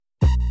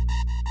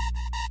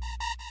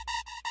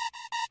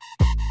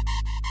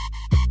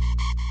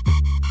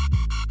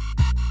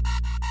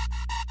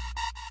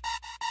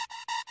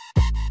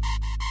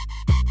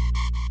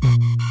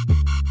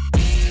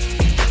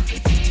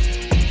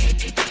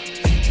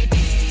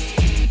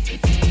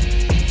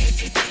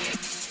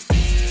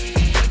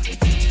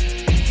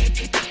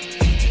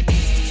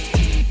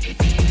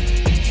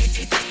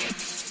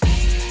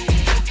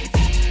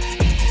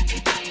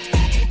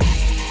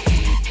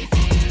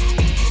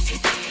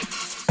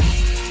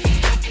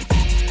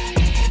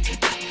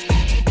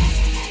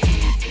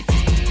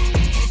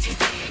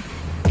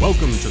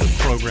Welcome to the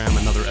program,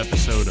 another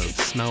episode of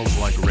Smells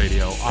Like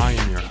Radio. I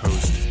am your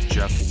host,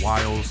 Jeff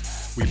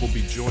Wiles. We will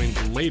be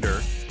joined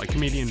later by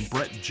comedian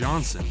Brett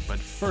Johnson. But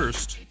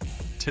first,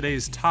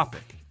 today's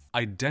topic,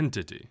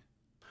 identity.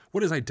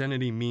 What does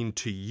identity mean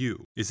to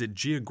you? Is it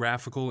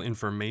geographical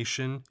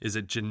information? Is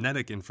it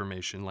genetic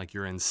information like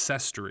your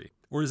ancestry?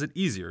 Or is it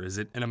easier? Is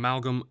it an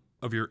amalgam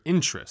of your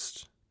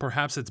interests?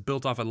 Perhaps it's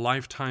built off a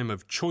lifetime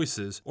of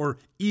choices, or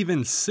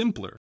even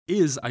simpler,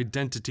 is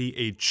identity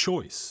a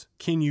choice?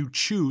 Can you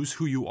choose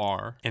who you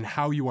are and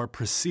how you are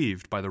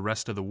perceived by the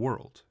rest of the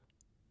world?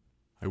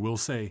 I will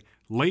say,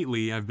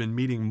 lately I've been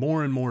meeting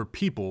more and more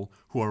people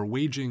who are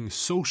waging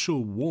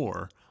social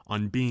war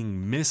on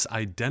being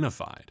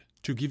misidentified.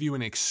 To give you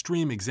an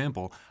extreme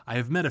example, I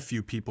have met a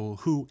few people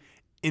who,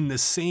 in the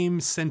same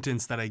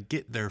sentence that I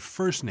get their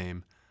first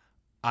name,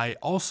 I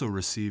also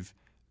receive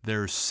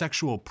their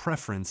sexual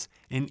preference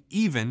and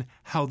even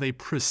how they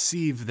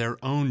perceive their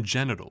own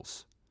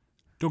genitals.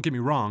 Don't get me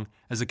wrong,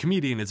 as a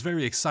comedian, it's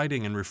very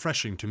exciting and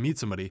refreshing to meet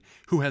somebody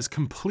who has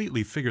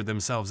completely figured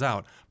themselves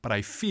out, but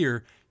I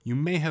fear you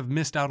may have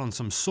missed out on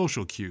some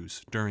social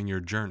cues during your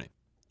journey.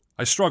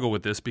 I struggle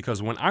with this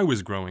because when I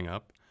was growing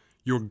up,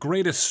 your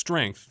greatest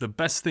strength, the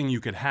best thing you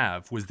could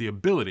have, was the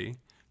ability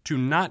to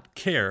not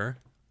care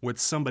what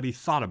somebody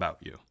thought about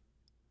you.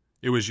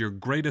 It was your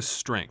greatest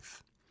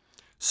strength.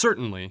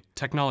 Certainly,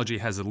 technology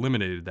has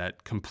eliminated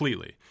that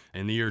completely.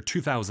 In the year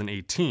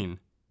 2018,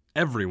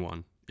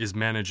 everyone is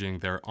managing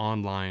their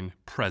online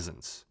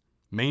presence,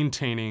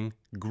 maintaining,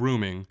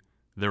 grooming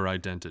their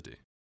identity.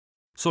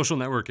 Social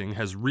networking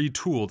has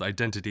retooled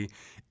identity.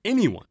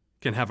 Anyone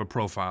can have a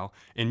profile,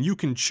 and you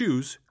can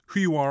choose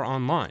who you are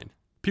online.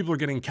 People are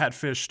getting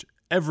catfished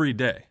every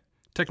day.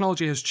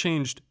 Technology has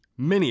changed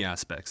many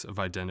aspects of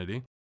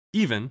identity,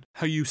 even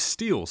how you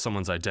steal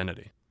someone's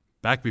identity.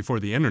 Back before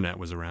the internet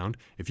was around,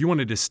 if you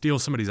wanted to steal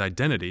somebody's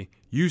identity,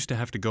 you used to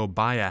have to go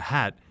buy a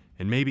hat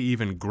and maybe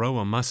even grow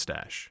a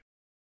mustache.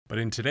 But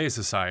in today's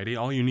society,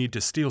 all you need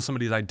to steal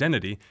somebody's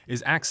identity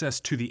is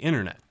access to the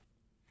internet.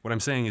 What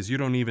I'm saying is you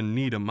don't even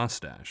need a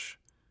mustache.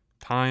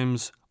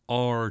 Times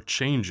are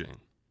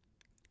changing.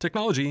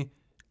 Technology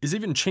is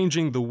even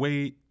changing the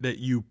way that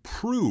you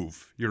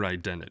prove your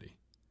identity.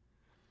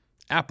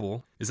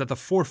 Apple is at the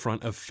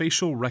forefront of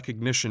facial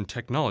recognition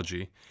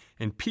technology,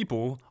 and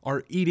people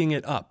are eating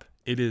it up.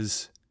 It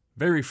is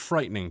very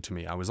frightening to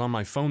me. I was on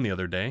my phone the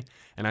other day,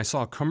 and I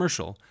saw a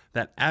commercial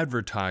that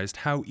advertised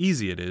how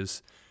easy it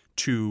is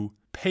to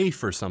pay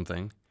for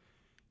something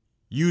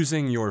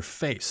using your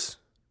face.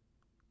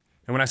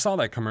 And when I saw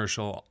that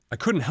commercial, I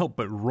couldn't help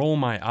but roll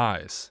my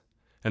eyes.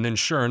 And then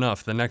sure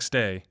enough, the next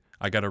day,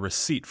 I got a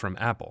receipt from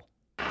Apple.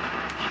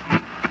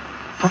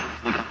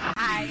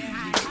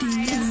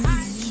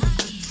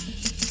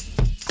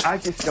 I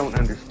just don't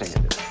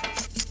understand it.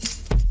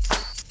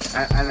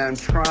 And I'm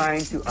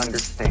trying to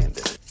understand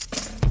it.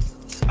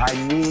 I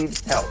need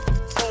help.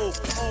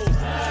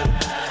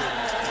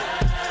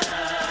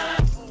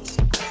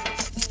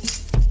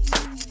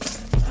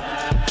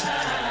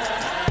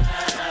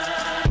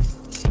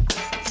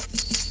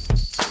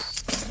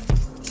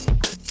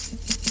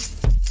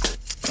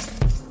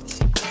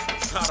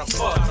 How the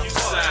fuck you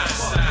sound?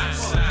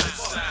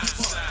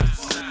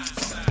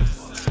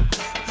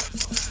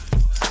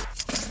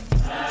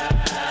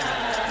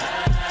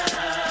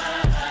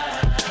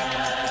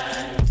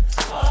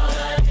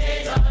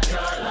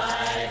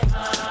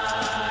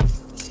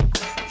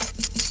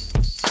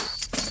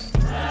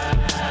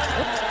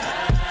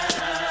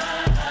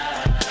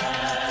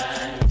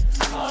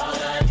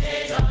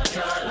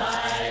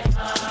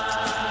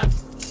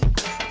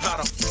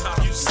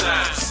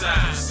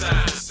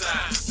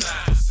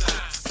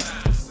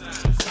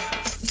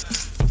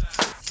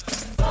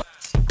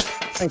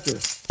 Thank you.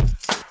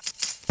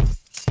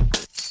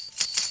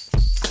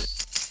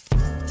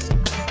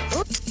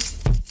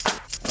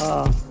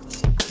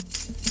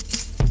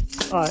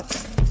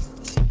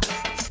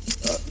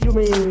 You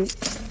mean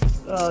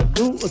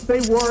say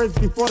words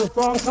before the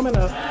song coming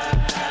up?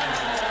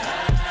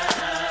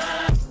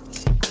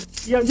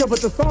 Yeah,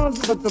 but the song,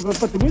 but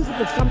the music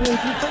is coming in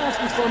too fast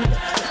before me.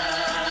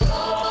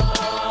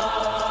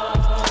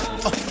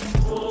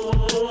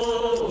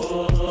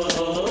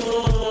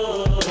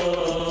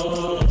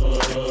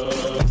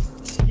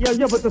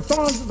 Yeah, but the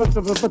song, but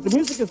the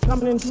music is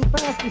coming in too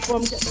fast before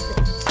I'm getting.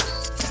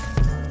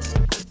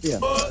 Yeah.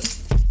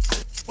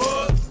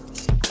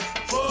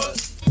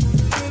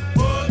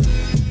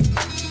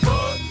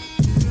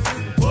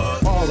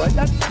 All right,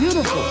 that's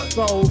beautiful.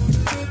 So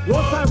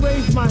once I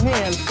raise my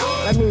hand,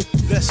 that means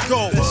Let's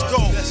go.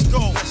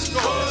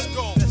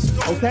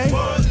 Okay.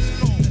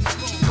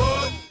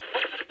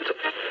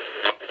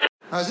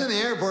 I was in the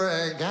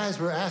airport, guys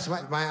were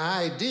asking my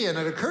ID, and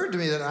it occurred to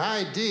me that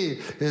ID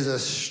is a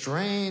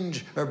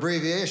strange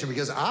abbreviation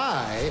because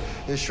I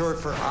is short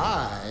for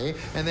I,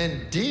 and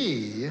then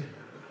D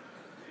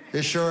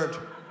is short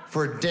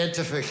for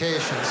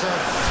identification. So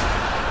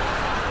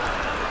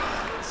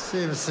it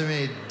seems to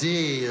me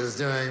D is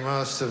doing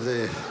most of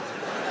the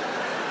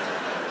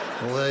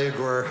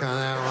legwork on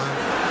that one.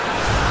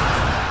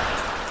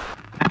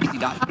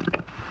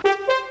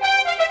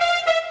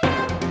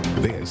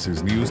 This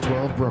is News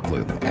 12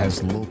 Brooklyn,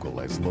 as local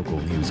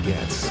news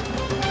gets.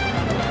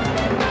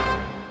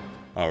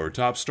 Our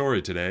top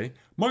story today,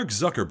 Mark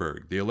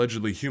Zuckerberg, the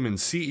allegedly human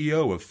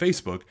CEO of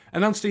Facebook,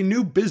 announced a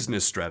new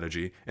business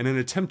strategy in an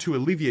attempt to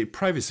alleviate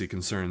privacy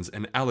concerns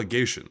and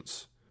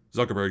allegations.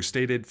 Zuckerberg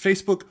stated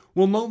Facebook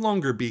will no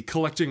longer be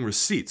collecting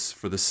receipts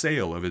for the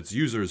sale of its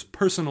users'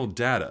 personal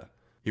data.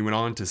 He went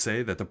on to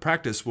say that the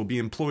practice will be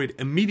employed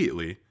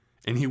immediately,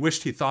 and he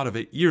wished he thought of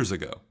it years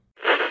ago.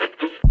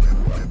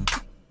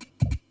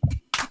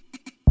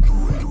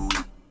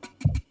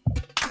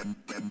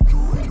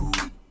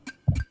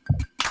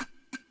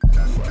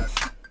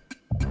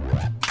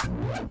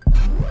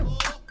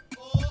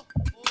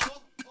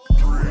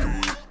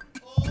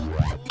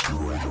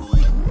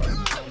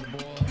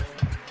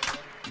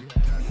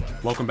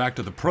 Welcome back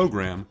to the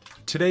program.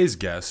 Today's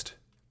guest,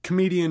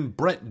 comedian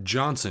Brett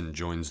Johnson,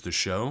 joins the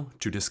show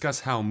to discuss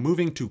how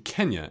moving to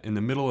Kenya in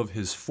the middle of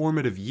his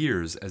formative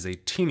years as a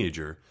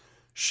teenager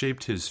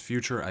shaped his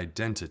future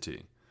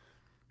identity.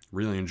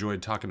 Really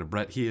enjoyed talking to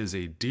Brett. He is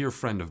a dear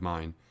friend of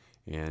mine,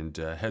 and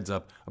heads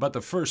up, about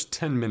the first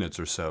 10 minutes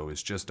or so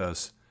is just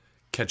us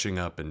catching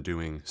up and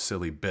doing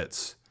silly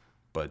bits.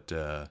 But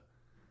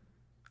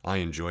I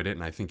enjoyed it,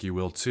 and I think you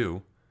will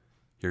too.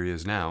 Here he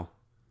is now,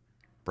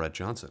 Brett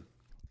Johnson.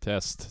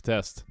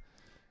 Test.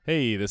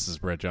 Hey, this is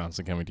Brett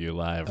Johnson coming to you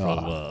live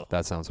from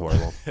That sounds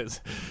horrible.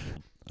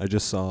 I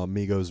just saw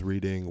Migos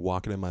reading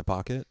Walking in My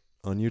Pocket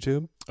on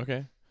YouTube.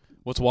 Okay.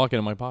 What's Walking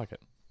in My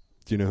Pocket?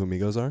 Do you know who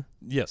Migos are?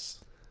 Yes.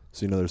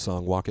 So you know their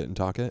song Walk It and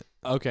Talk It?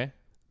 Okay.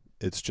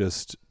 It's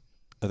just,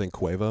 I think,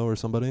 Quavo or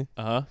somebody.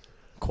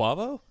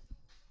 Quavo?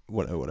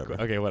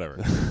 Whatever. Okay,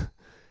 whatever.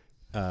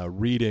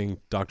 Reading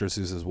Dr.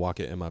 Seuss's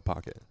Walk It in My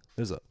Pocket.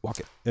 There's a walk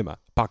it in my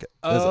pocket.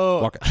 There's a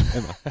walk it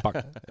in my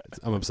pocket.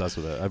 I'm obsessed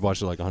with it. I've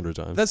watched it like 100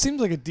 times. That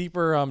seems like a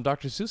deeper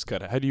Dr. Seuss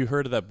cut. Had you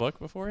heard of that book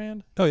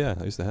beforehand? Oh, yeah.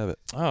 I used to have it.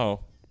 Oh,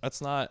 that's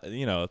not,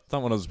 it's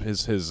not one of his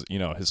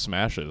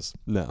smashes.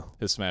 No.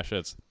 His smash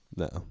hits.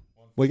 No.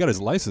 Well, he got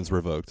his license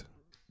revoked.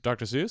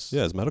 Dr. Seuss?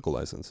 Yeah, his medical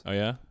license. Oh,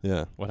 yeah?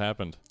 Yeah. What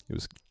happened? He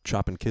was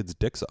chopping kids'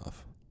 dicks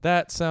off.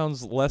 That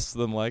sounds less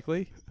than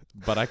likely,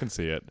 but I can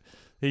see it.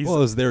 Well, it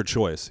was their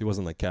choice. He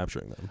wasn't like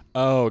capturing them.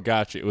 Oh,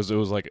 gotcha. It was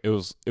like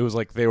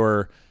they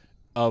were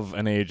of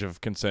an age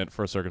of consent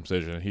for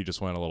circumcision, and he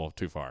just went a little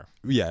too far.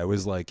 Yeah, it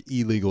was like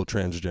illegal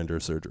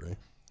transgender surgery,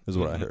 is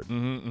what I heard.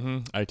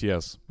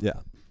 ITS. Yeah.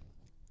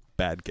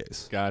 Bad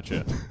case.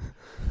 Gotcha.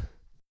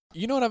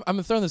 You know what?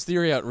 I'm throwing this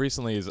theory out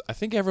recently. Is I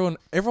think everyone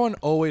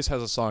always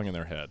has a song in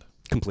their head.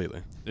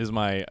 Completely. Is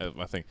my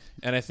thing,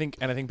 and I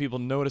think people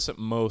notice it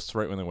most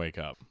right when they wake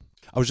up.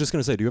 I was just going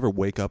to say, do you ever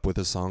wake up with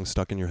a song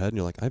stuck in your head and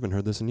you're like, I haven't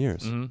heard this in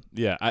years? Mm-hmm.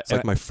 Yeah. It's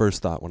like my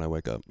first thought when I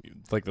wake up.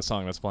 Like the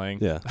song that's playing?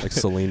 Yeah, like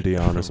Celine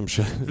Dion or some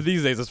shit. For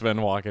these days, it's been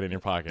Walking in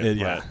Your Pocket.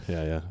 Yeah.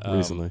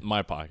 Recently.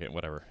 My pocket,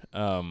 whatever.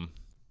 But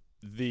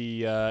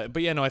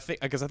yeah, no, I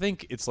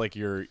think it's like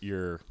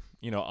your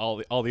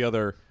all the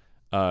other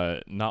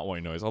not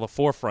white noise, all the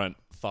forefront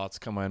thoughts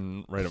come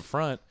in right up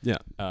front. Yeah.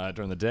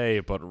 During the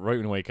day, but right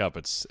when you wake up,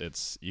 it's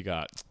you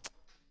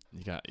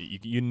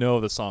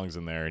know the songs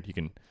in there, and you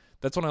can.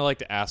 That's when I like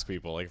to ask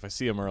people, like if I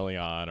see them early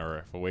on, or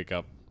if I wake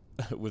up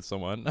with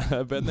someone,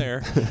 I've been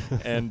there,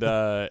 and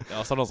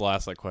sometimes I'll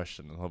ask that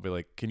question, and they'll be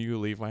like, "Can you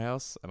leave my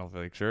house?" And I'll be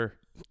like, "Sure."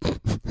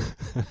 Like,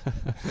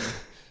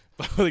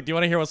 do you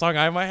want to hear what song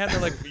I have in my head?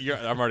 They're like,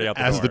 I'm already out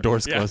the door. As the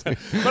door's closing.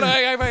 But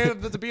I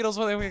the Beatles,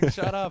 when they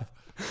shut up.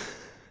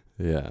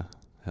 Yeah.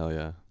 Hell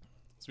yeah.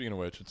 Speaking of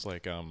which, it's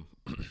like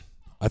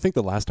I think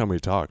the last time we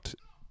talked,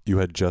 you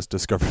had just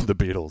discovered the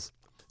Beatles.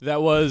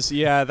 That was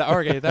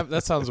okay.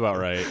 That sounds about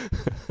right.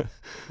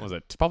 What was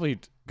it? It's probably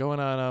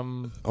going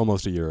on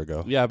almost a year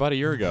ago. Yeah, about a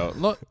year ago.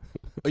 Look,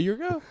 a year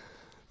ago?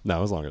 No,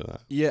 it was longer than that.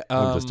 Yeah,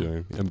 I'm just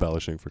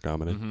embellishing for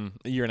comedy. Mm-hmm.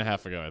 A year and a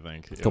half ago, I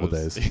think. A couple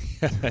days.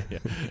 Yeah,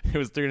 it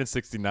was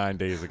 369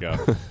 days ago.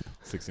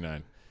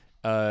 69.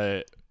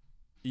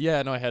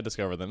 Yeah, no, I had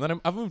discovered them.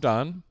 Then I've moved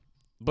on.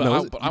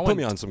 But you put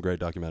me on some great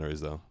documentaries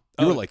though.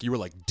 You were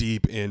like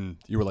deep in.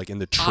 You were like in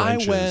the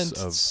trenches. I went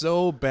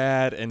so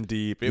bad and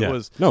deep. It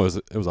was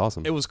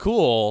awesome. It was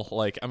cool.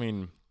 Like, I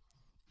mean,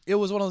 it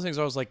was one of those things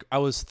where I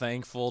was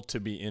thankful to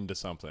be into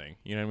something.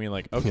 You know what I mean?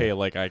 Like, okay,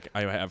 like I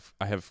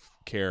have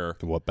care.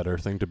 What better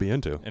thing to be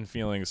into? And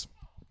feelings.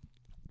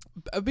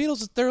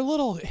 Beatles, they're a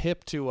little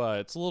hip to.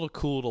 It's a little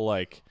cool to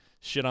like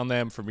shit on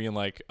them for being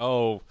like,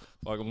 oh,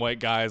 fucking white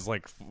guys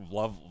like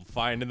love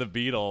finding the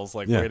Beatles,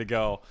 like way to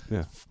go.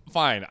 Yeah,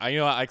 fine. I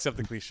accept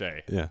the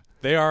cliche. Yeah,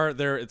 they're.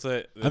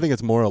 I think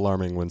it's more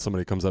alarming when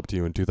somebody comes up to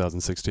you in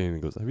 2016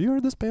 and goes, "Have you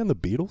heard this band, the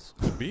Beatles?"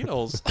 The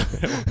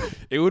Beatles.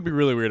 It would be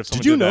really weird if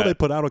someone did you know that. They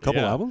put out a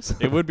couple albums?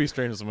 It would be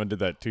strange if someone did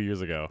that 2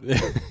 years ago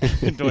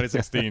in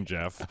 2016,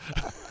 Jeff.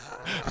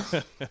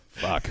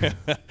 Fuck.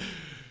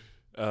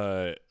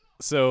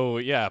 So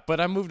yeah, but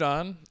I moved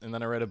on, and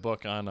then I read a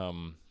book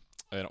on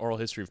an oral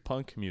history of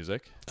punk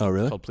music. Oh,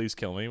 really? Called Please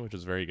Kill Me, which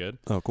is very good.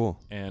 Oh, cool.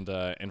 And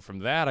from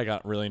that, I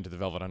got really into the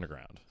Velvet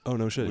Underground. Oh,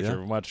 no shit. Which Yeah.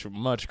 are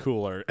much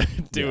cooler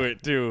to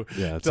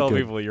it's tell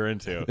good- people you're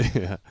into.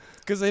 Yeah.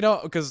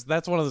 Because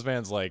that's one of those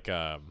bands like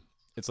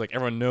it's like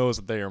everyone knows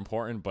that they are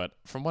important, but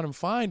from what I'm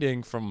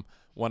finding from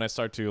when I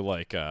start to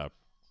like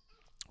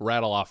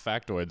rattle off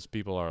factoids,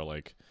 people are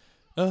like,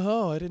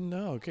 oh, I didn't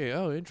know. Okay,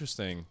 oh,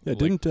 interesting. Yeah. Like,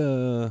 Didn't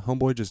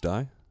Homeboy just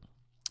die?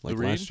 Like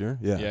Lou Reed? last year?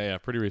 Yeah. yeah,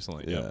 pretty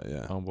recently. Yeah,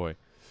 yeah. Oh boy,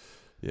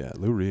 Yeah.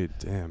 Lou Reed.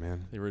 Damn,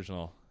 man. the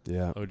original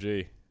Yeah.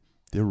 OG.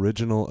 The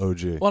original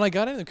OG. Well, and I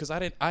got into it because I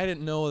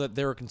didn't know that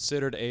they were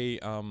considered a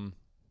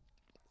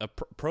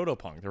proto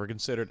punk. They were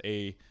considered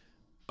a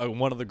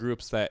one of the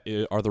groups that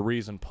are the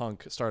reason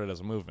punk started as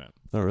a movement.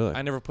 Oh, really?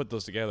 I never put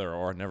those together,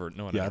 or never.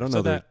 No one. Yeah, ever I don't said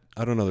know that.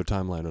 I don't know their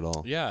timeline at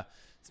all. Yeah,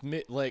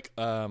 it's like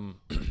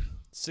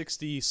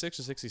 66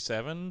 or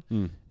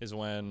 67 is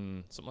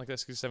when something like that.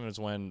 67 is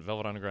when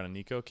Velvet Underground and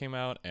Nico came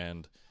out,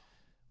 and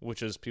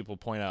which is people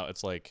point out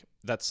it's like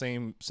that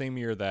same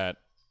year that.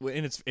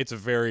 And it's a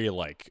very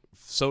like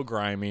so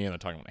grimy, and they're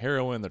talking about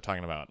heroin, they're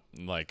talking about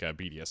like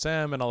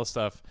BDSM and all this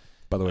stuff.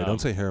 By the way,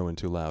 don't say heroin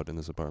too loud in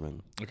this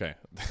apartment. Okay,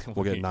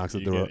 We'll get knocked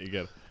at the door. You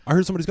get. I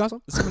heard somebody's got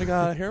some. Somebody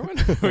got heroin.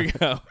 We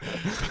go.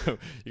 You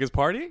guys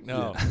partying?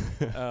 No.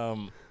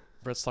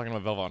 Brett's talking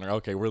about Velvet Underground.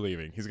 Okay, we're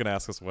leaving. He's gonna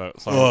ask us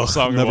what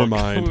song. Never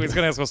mind. He's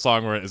gonna ask what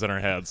song is in our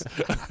heads.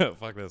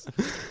 Fuck this.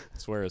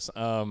 Swears.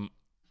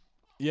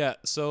 Yeah.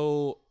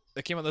 So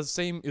it came out the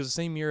same. It was the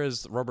same year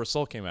as Rubber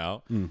Soul came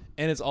out, and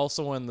it's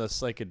also when the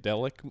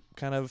psychedelic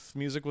kind of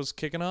music was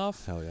kicking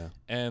off. Hell yeah.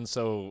 And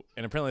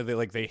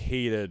apparently they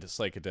hated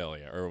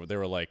psychedelia, or they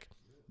were like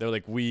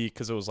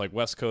because it was like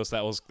West Coast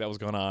that was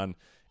going on,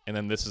 and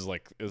then this is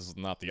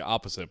not the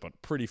opposite, but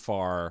pretty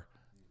far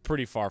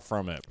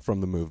from it.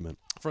 From the movement.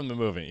 From the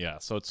movement, yeah.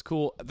 So it's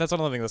cool. That's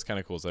another thing that's kind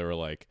of cool is they were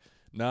like,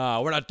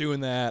 nah, we're not doing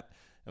that.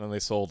 And then they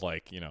sold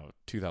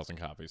 2,000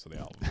 copies of the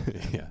album.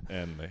 Yeah.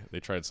 And they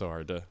tried so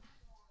hard to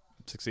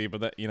succeed.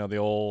 But that, the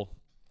old,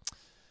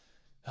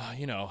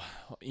 Brian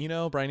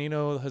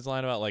Eno, his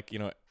line about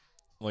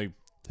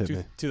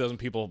 2,000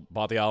 people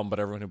bought the album, but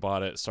everyone who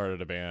bought it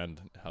started a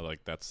band. How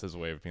that's his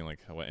way of being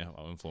how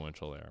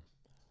influential they are.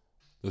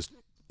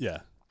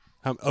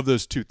 Of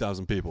those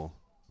 2,000 people,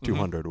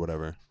 200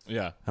 whatever.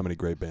 Yeah. How many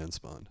great bands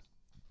spawned?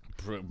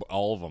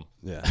 All of them.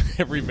 Yeah.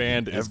 Every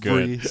band is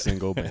Every good.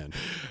 single band.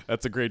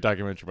 That's a great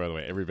documentary, by the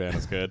way. Every band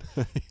is good.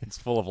 It's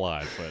full of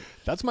lies, but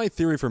That's my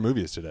theory for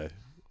movies today.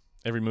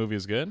 every movie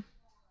is good?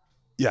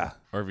 Yeah.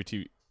 Or every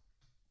TV?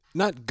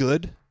 Not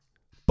good,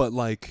 but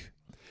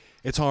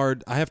it's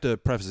hard. I have to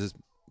preface this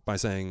by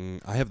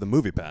saying I have the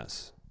Movie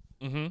Pass,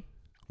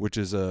 which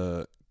is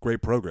a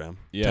great program.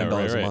 Yeah, $10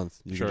 right. a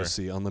month. You Sure. can just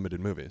see unlimited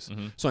movies.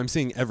 So I'm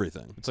seeing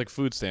everything. It's like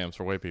food stamps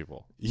for white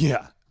people.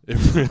 Yeah.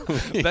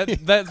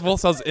 That both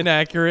sounds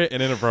inaccurate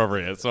and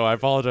inappropriate, so I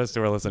apologize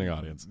to our listening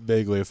audience.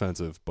 Vaguely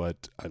offensive,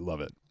 but I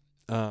love it.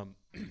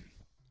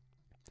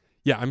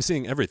 Yeah, I'm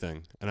seeing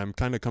everything, and I'm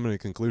kind of coming to the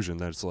conclusion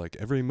that it's like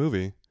every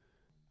movie.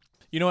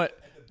 You know what?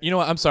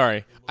 I'm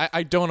sorry.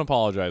 I don't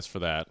apologize for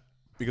that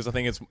because I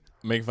think it's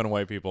making fun of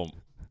white people.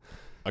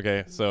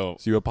 Okay, so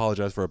you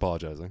apologize for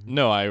apologizing.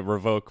 No, I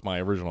revoke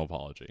my original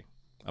apology.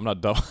 I'm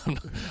not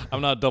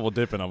double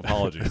dipping on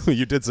apologies.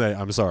 You did say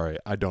I'm sorry.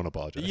 I don't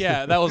apologize.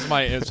 Yeah, that was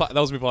my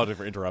apology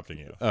for interrupting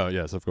you. Oh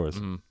yes, of course.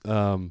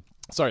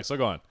 Sorry, so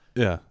go on.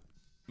 Yeah.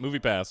 Movie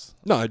Pass.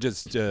 No, I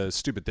just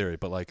stupid theory,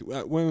 but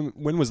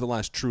when was the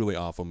last truly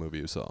awful movie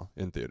you saw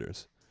in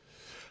theaters?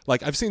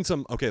 I've seen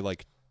some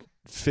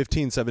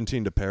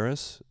 15-17 to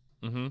Paris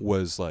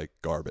was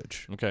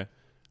garbage. Okay.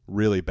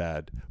 Really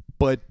bad.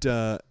 But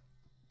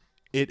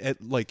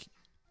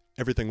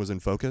everything was in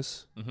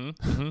focus.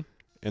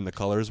 And the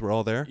colors were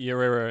all there. Yeah,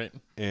 right.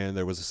 And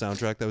there was a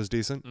soundtrack that was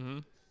decent.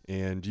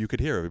 And you could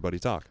hear everybody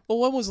talk. Well,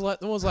 when was the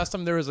last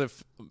time there was a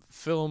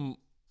film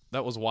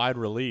that was wide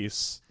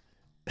release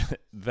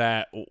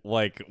that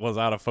was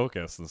out of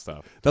focus and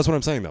stuff? That's what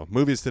I'm saying though.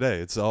 Movies today,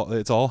 it's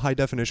all high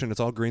definition,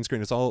 it's all green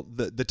screen, it's all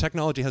the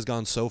technology has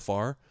gone so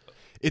far.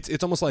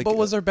 It's almost like. But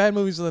was there bad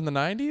movies in the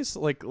 90s?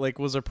 Like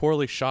was there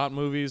poorly shot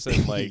movies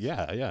and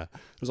yeah.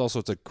 There's all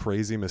sorts of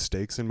crazy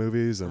mistakes in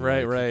movies and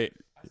right.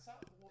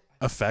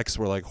 Effects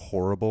were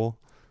horrible.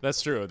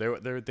 That's true.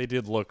 They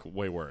did look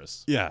way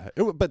worse. Yeah,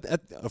 but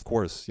of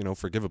course,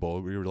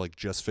 forgivable. We were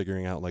just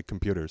figuring out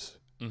computers.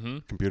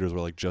 Computers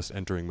were just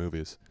entering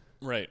movies.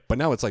 Right. But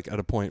now it's at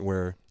a point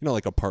where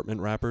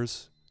apartment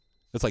wrappers.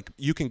 It's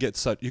you can get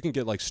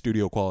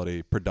studio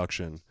quality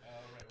production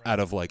out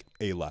of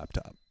a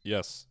laptop.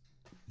 Yes.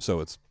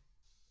 So it's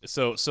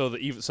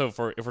if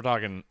we're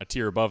talking a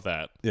tier above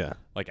that, yeah,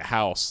 like a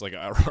house, like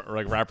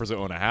rappers that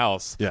own a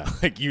house, yeah,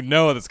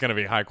 that's going to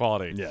be high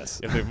quality. Yes,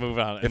 if they move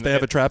on, if they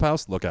have a trap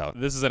house, look out.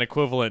 This is an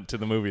equivalent to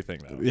the movie thing,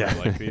 though. Yeah,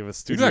 where, they have a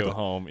studio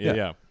home.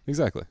 Yeah,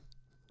 exactly.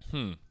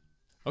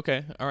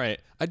 Okay, all right.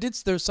 I didn't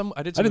say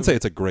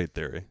it's a great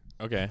theory.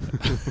 Okay,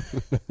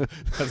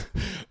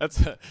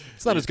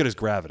 it's not as good as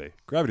Gravity.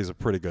 Gravity's a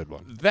pretty good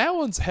one. That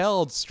one's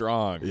held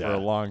strong for a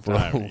long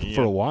time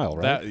for a while,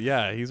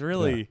 right? He's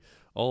really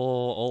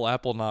old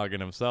Apple Noggin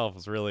himself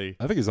was really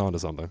I think he's onto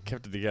something.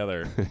 kept it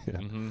together.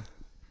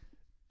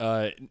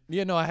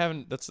 Yeah. No, I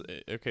haven't. That's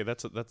okay.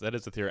 That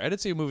is a theory. I did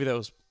see a movie that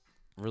was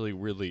really,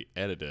 really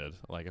edited.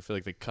 Like, I feel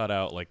like they cut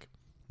out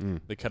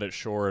they cut it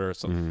short, or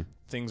some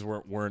things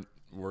weren't.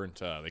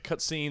 They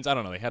cut scenes. I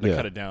don't know. They had to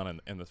cut it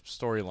down, and the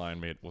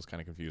storyline was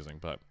kind of confusing.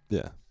 But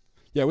Yeah.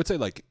 I would say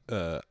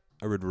I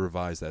would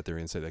revise that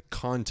theory and say that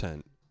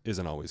content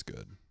isn't always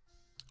good.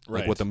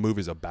 Like what the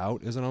movie's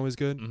about isn't always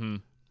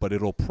good, but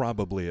it'll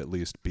probably at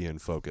least be in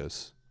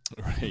focus.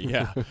 Right,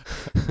 yeah.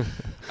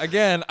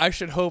 Again, I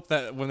should hope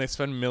that when they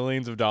spend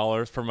millions of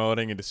dollars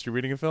promoting and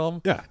distributing a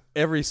film,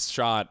 every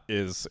shot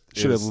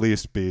should at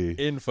least be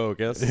in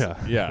focus.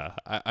 Yeah.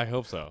 I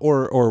hope so.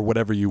 Or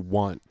whatever you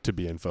want to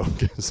be in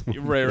focus.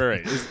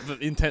 Right. Is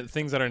the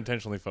things that are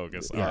intentionally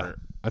focused are.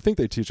 I think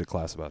they teach a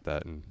class about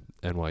that in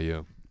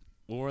NYU.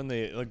 Well, we're in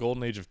the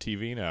golden age of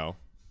TV now.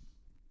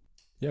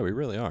 Yeah, we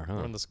really are, huh?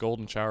 We're in this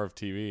golden shower of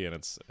TV, and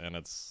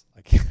it's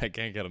I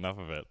can't get enough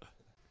of it.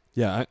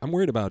 Yeah, I'm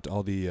worried about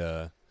all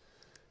the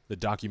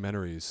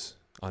documentaries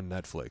on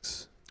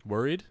Netflix.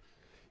 Worried?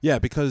 Yeah,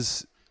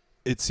 because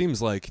it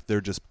seems like they're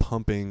just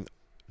pumping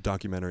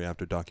documentary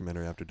after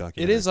documentary after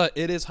documentary.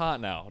 It is hot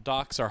now.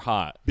 Docs are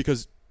hot.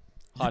 Because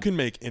you can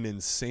make an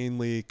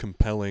insanely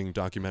compelling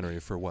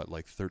documentary for what,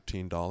 like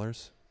 $13?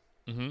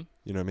 Mm-hmm.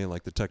 You know what I mean?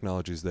 Like the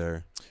technology's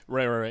there.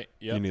 Right.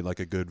 Yeah. You need like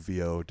a good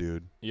VO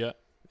dude. Yeah.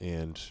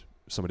 And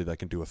somebody that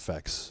can do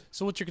effects.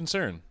 So what's your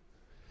concern?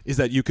 Is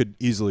that you could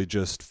easily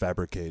just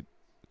fabricate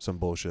some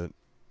bullshit.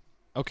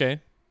 Okay.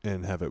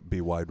 And have it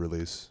be wide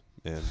release.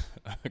 And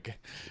okay.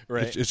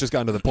 Right. It's just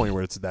gotten to the point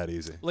where it's that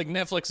easy. Like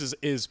Netflix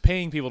is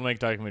paying people to make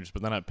documentaries,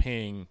 but they're not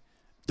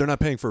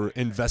paying for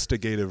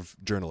investigative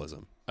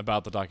journalism.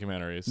 About the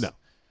documentaries. No.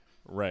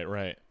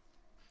 Right.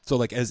 So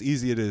like as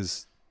easy it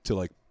is to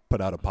like put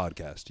out a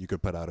podcast, you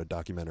could put out a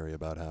documentary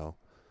about how,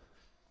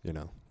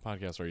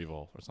 podcasts are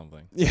evil or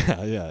something. Yeah.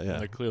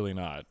 They're clearly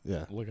not.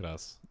 Yeah. Look at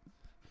us.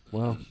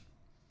 Well,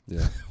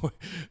 yeah.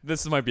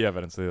 This might be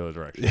evidence the other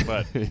direction,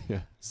 but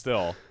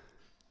still.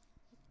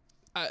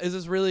 Is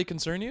this really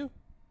concern you?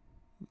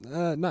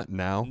 Not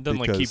now. It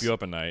doesn't keep you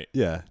up at night.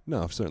 Yeah.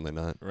 No, certainly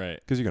not. Right.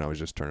 Because you can always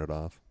just turn it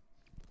off.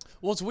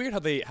 Well, it's weird how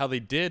they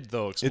did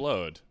though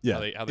explode. How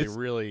they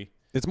really.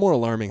 It's more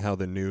alarming how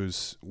the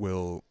news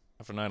will.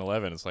 After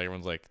 9/11, it's like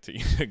everyone's like,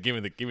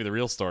 "Give me the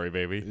real story,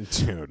 baby."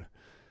 Dude.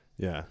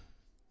 Yeah.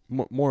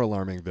 More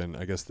alarming than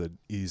I guess the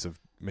ease of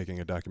making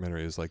a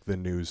documentary is like the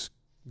news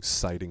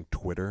citing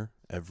Twitter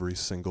every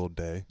single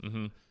day.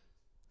 Mm-hmm.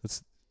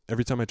 It's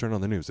every time I turn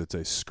on the news, it's a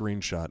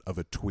screenshot of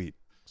a tweet.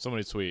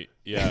 Somebody tweet,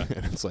 yeah.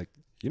 And it's like,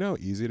 you know how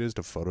easy it is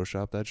to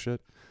Photoshop that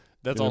shit?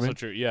 That's also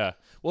true, yeah.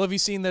 Well, have you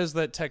seen there's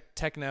that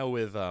tech now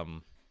with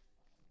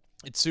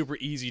it's super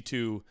easy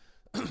to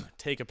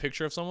take a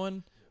picture of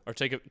someone or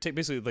take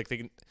basically like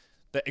the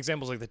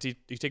examples like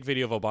you take a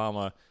video of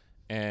Obama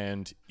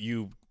and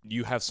you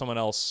have someone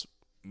else.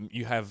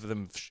 You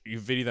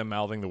video them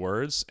mouthing the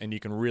words, and you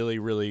can really,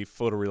 really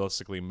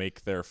photorealistically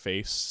make their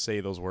face say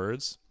those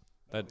words.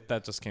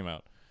 That just came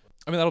out.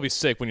 I mean, that'll be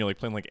sick when you're like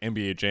playing like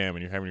NBA Jam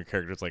and you're having your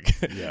characters like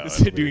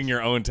doing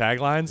your own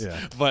taglines. Yeah.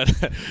 But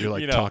you're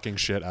like talking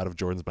shit out of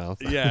Jordan's mouth.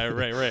 Yeah,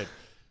 right.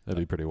 That'd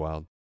be pretty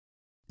wild.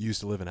 You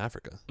used to live in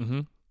Africa.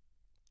 Mm-hmm.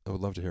 I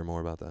would love to hear more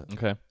about that.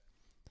 Okay.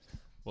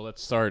 Well,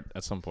 let's start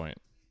at some point.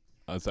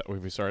 Have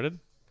we started?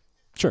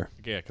 Sure.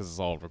 Yeah, because it's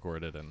all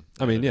recorded and.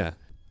 I mean, yeah.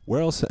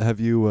 Where else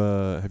have you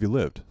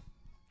lived?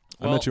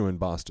 I met you in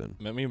Boston.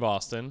 Met me in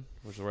Boston,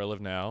 which is where I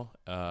live now.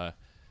 I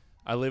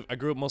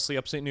grew up mostly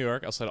upstate New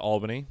York, outside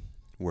Albany.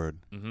 Word.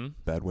 Mm-hmm.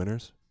 Bad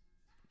winters?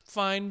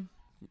 Fine.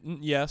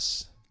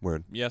 Yes.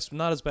 Word. Yes,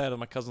 not as bad as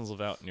my cousins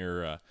live out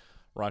near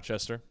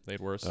Rochester. They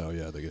had worse. Oh,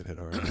 yeah, they get hit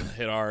hard.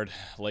 Hit hard.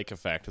 Lake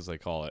effect, as they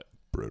call it.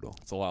 Brutal.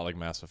 It's a lot like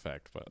Mass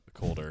Effect, but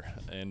colder.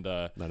 And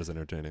not as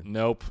entertaining.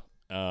 Nope.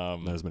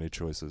 Not as many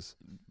choices.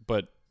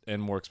 And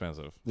more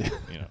expensive.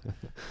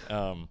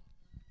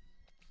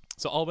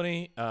 So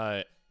Albany,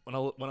 when I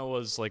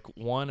was like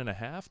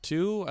 1.5,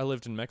 2, I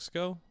lived in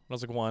Mexico. When I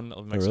was like 1, I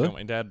lived in Mexico. Really?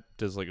 My dad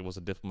was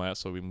a diplomat,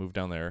 so we moved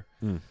down there.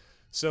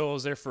 So I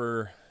was there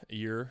for a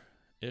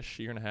year-ish,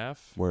 year and a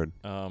half. Word.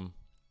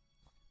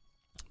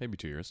 Maybe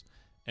 2 years.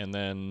 And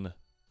then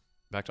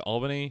back to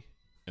Albany.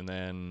 And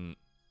then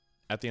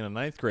at the end of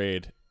 9th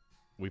grade,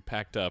 we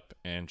packed up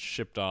and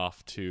shipped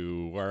off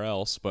to where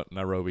else but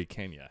Nairobi,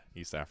 Kenya,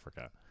 East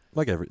Africa.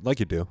 Like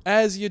you do.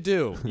 As you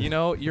do.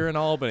 You're in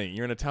Albany.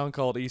 You're in a town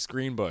called East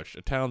Greenbush.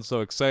 A town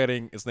so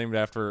exciting, it's named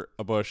after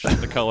a bush,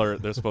 the color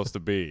they're supposed to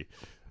be.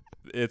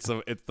 It's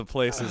the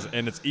places,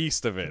 and it's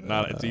east of it,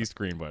 it's East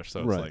Greenbush.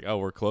 So it's like, oh,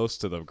 we're close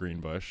to the green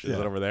bush. Is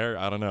it over there?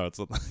 I don't know.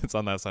 It's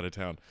on that side of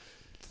town.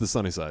 It's the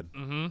sunny side.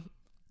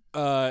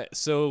 Mm-hmm.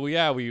 So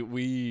yeah,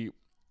 we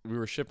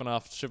were shipping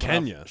off to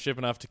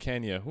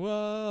Kenya.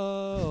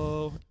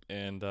 Whoa.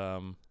 And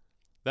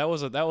that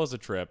was a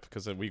trip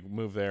because we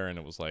moved there and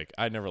it was like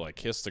I'd never like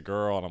kissed a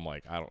girl and I'm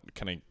like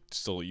can I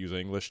still use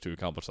English to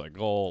accomplish that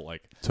goal?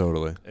 Like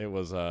totally. It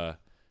was quite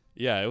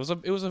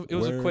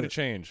a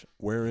change.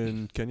 Where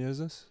in Kenya is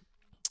this?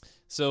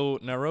 So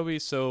Nairobi,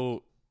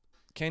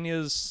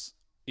 Kenya's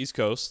East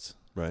Coast.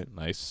 Right.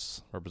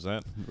 Nice.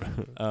 Represent.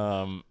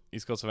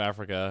 East Coast of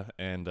Africa.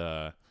 And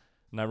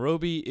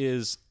Nairobi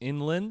is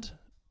inland.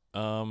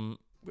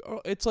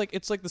 It's like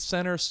the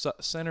center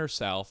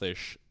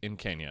southish in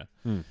Kenya.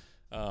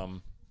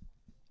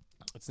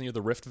 It's near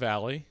the Rift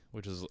Valley,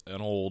 which is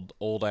an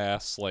old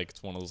ass, like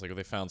it's one of those, like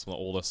they found some of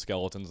the oldest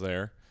skeletons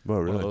there. Oh,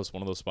 really?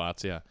 One of those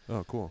spots, yeah.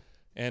 Oh, cool.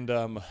 And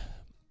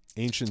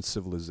Ancient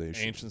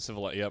civilization.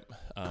 Yep.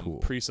 Cool.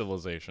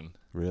 Pre-civilization.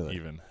 Really?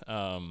 Even.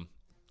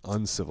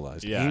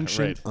 Uncivilized. Yeah,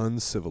 Ancient right.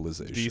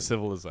 uncivilization.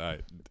 Civilized.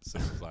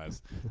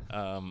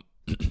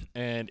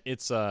 And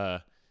it's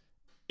up.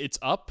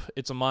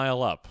 It's a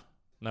mile up.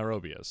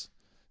 Nairobi is.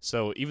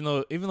 So even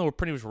though we're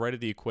pretty much right at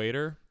the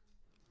equator,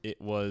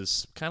 it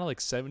was kind of like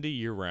 70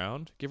 year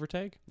round, give or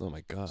take. Oh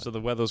my god. So the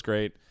weather's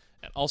great,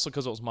 and also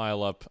because it was a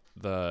mile up,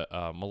 the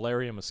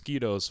malaria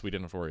mosquitoes we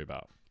didn't have to worry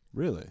about.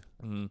 Really?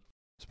 Mm-hmm.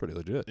 It's pretty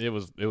legit. It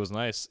was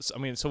nice. So,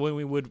 so when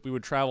we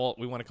would travel,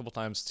 we went a couple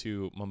times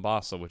to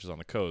Mombasa, which is on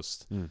the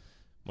coast,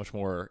 much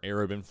more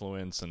Arab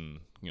influence and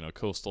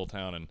coastal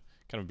town and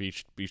kind of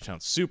beach town.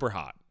 Super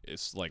hot.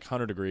 It's like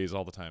 100 degrees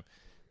all the time.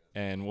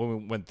 And when we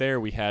went there,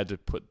 we had to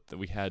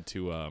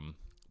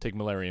take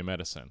malaria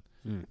medicine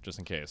just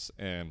in case.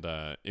 And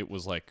it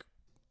was like,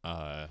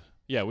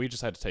 we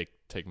just had to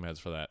take meds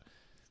for that.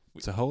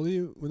 So how old are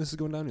you when this is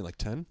going down? You're like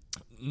 10?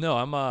 No,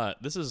 I'm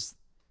this is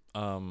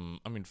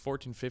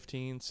 14,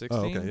 15, 16.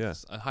 Oh, okay, yeah.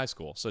 High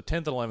school. So 10th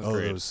and 11th Oh,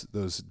 grade.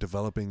 those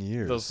developing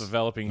years. Those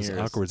developing those years.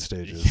 awkward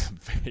stages.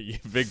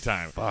 Big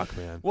time. Fuck,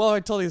 man. Well, I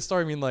tell you the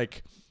story. I mean,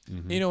 like,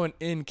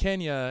 in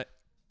Kenya,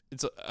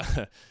 it's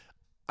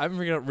I haven't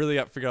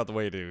figured out the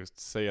way to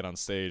say it on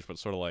stage, but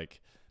sort of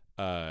like.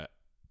 Well,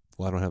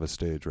 I don't have a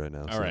stage right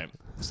now. All right,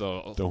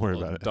 so don't worry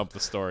I'll about it. Dump the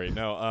story.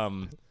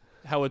 No,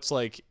 how it's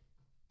like,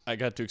 I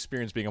got to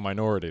experience being a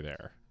minority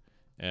there,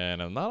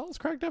 and I'm not all it's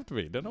cracked up to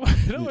be. Don't know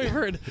what you've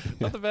heard.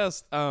 Not the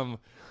best.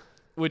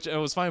 Which it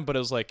was fine, but it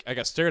was like I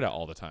got stared at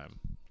all the time.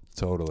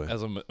 Totally.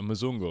 As a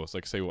Mzungu, it's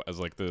like as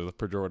like the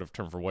pejorative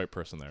term for white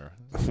person there.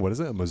 What is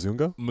it? A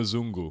Mzungu?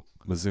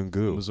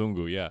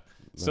 Mzungu, yeah.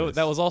 Nice. So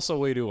that was also a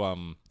way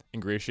to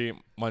ingratiate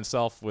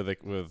myself with a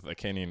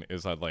Kenyan.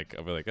 Is I'd be like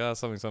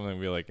something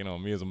and be like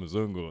me as a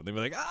Mzungu. And they'd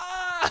be like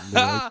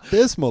like,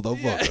 this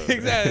motherfucker. Yeah,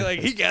 exactly. Like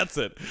he gets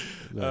it.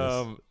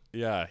 Nice.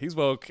 Yeah, he's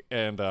woke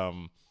and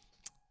so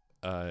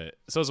as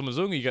a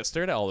Mzungu you get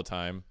stared at all the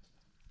time.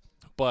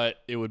 But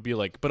it would be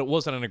like, but it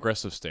wasn't an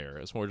aggressive stare.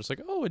 It's more just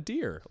like, oh, a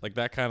deer, like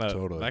that kind of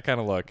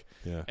look.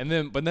 Yeah. And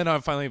then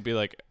I'd finally be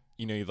like,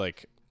 you'd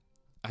like,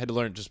 I had to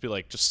learn to just be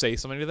like, just say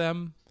something to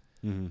them.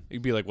 Mm-hmm.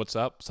 You'd be like, what's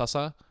up,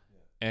 Sasa?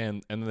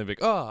 And then they'd be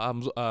like, oh,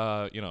 I'm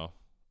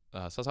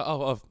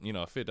Sasa,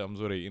 fit, I'm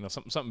Zuri,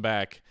 something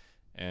back.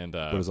 And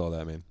what does all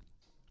that mean?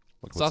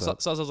 Like,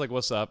 Sasa's like,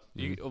 what's up?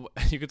 Mm-hmm.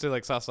 You could say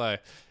like Sasa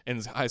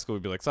in high school.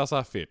 We'd be like,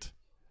 Sasa fit.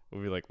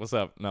 We'd be like, what's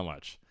up? Not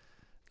much.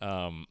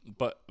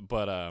 But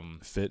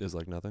fit is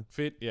like nothing.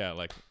 Fit, yeah,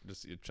 like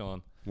just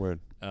chilling.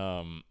 Word. Is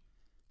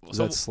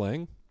So that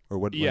slang or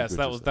what? Yes,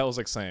 that was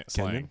like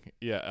slang.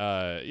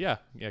 Yeah,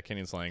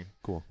 Kenyan slang.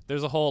 Cool.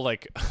 There's a whole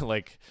like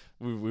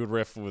we would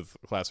riff with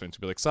classmates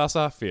to be like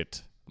Sasa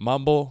fit,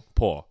 mambo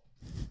po,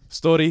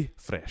 story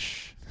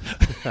fresh.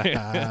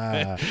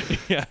 Yeah,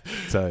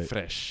 tight.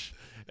 Fresh.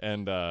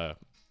 And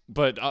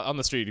but on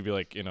the street you'd be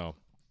like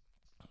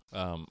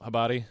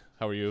habari,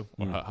 how are you?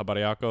 Or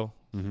habari yako,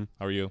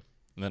 how are you?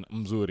 And then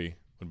mzuri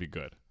would be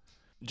good.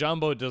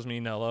 Jambo does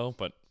mean hello,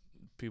 but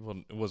you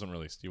wouldn't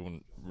really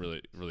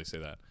say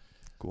that.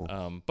 Cool.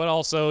 But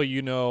also,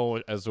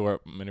 as do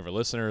many of our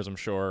listeners, I'm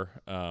sure,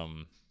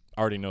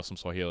 already know some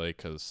Swahili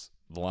because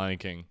The Lion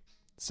King,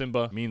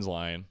 Simba means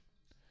lion.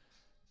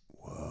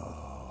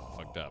 Whoa.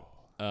 Fucked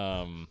up.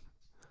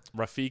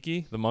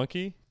 Rafiki, the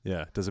monkey.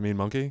 Yeah. Does it mean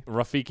monkey?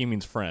 Rafiki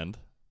means friend.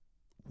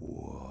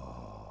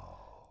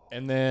 Whoa.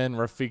 And then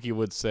Rafiki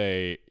would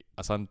say,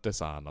 Asante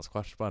sana,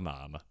 squash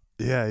banana.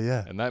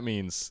 Yeah. And that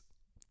means,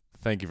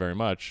 thank you very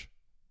much,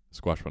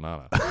 squash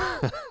banana.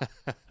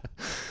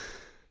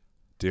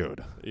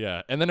 Dude.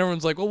 Yeah. And then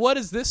everyone's like, well, what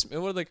is this?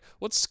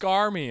 What's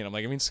scar mean? I'm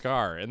like, I mean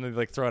scar. And they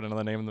like throw out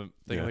another name in the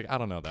thing. Yeah. I'm like, I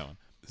don't know that one.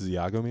 Does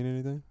Iago mean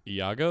anything?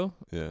 Iago?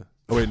 Yeah.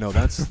 Oh, wait, no,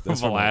 that's from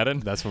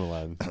Aladdin. That's from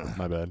Aladdin.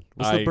 My bad.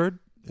 What's the bird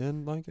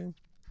in Lion King?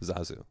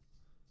 Zazu.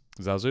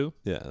 Zazu?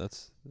 Yeah,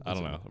 that's I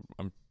don't know.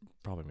 I'm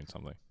probably mean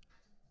something.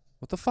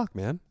 What the fuck,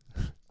 man?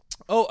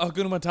 Oh,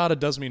 Hakuna Matata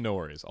does mean no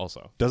worries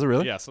also. Does it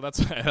really? Yeah, so that's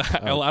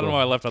I don't know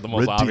why I left out the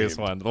most obvious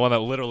one. The one that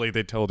literally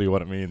they told you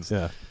what it means.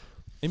 Yeah.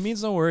 It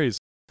means no worries.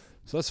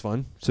 So that's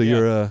fun. So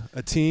you're a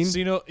teen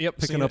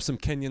picking up some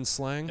Kenyan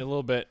slang? A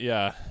little bit,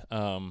 yeah.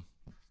 But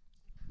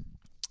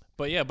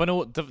yeah,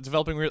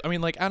 developing weird. I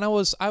mean, like, and I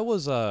moved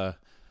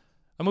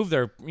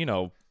there,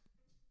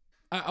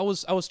 I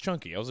was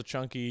chunky. I was a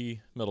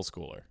chunky middle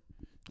schooler.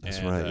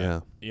 That's right,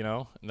 yeah.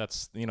 And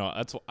that's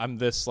I'm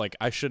this, like,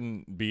 I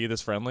shouldn't be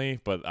this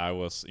friendly, but I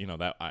was, you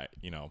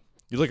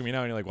look at me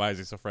now and you're like, why is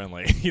he so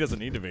friendly? He doesn't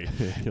need to be.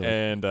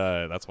 And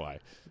that's why.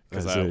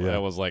 because I see, yeah. I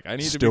was like, I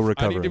need to Still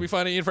be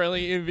funny and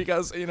friendly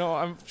because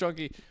I'm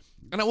chunky,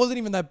 and I wasn't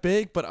even that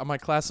big. But my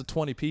class of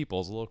 20 people,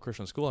 it was a little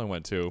Christian school I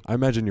went to. I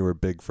imagine you were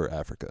big for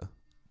Africa.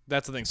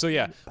 That's the thing. So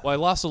yeah, well, I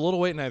lost a little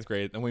weight in 9th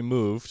grade, and we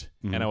moved,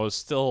 and I was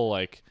still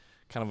like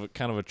kind of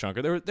a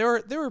chunker.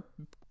 There were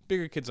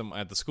bigger kids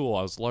at the school.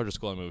 I was the largest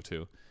school I moved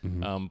to,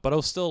 but I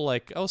was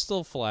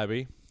still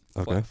flabby,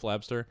 Okay.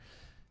 flabster.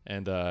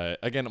 And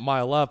again, a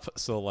mile up,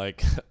 so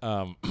like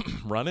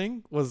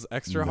running was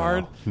extra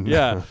hard.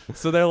 Yeah.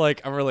 So they're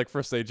like, I'm like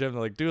first day gym.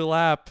 They're like, do a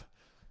lap,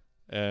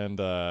 and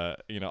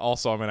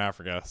also I'm in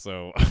Africa,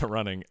 so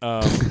running.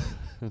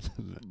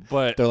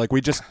 But They're like, we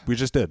just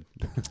did.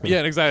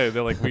 yeah, exactly.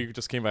 They're like, we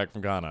just came back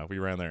from Ghana. We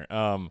ran there.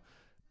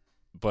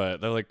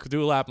 But they're like,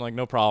 do a lap. I'm like,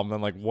 no problem.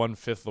 Then like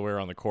 1/5 of the way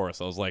around the course,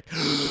 I was like,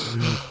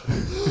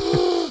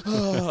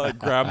 I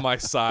grabbed my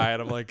side.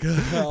 I'm like,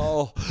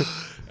 hell.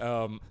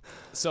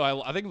 So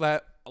I think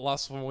that I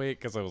lost some weight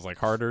because it was like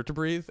harder to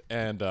breathe,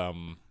 and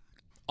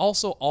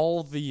also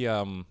all the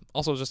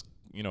also just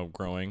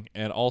growing,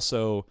 and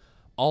also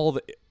all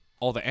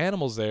the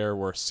animals there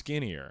were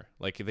skinnier.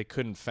 Like they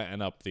couldn't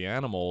fatten up the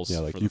animals. Yeah,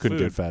 like for you the couldn't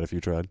food. get fat if you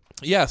tried.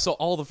 Yeah, so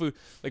all the food,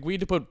 like we had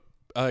to put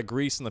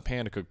grease in the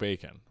pan to cook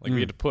bacon. Like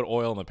we had to put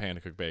oil in the pan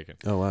to cook bacon.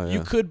 Oh wow, yeah.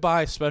 You could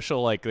buy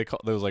special, like there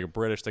was like a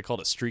British, they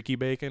called it streaky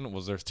bacon,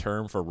 was their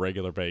term for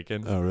regular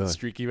bacon. Oh, really?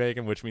 Streaky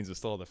bacon, which means it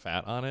still had the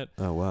fat on it.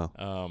 Oh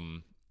wow.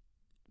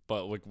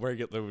 But like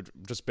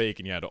just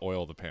bacon, you had to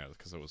oil the pan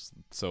because it was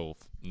so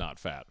not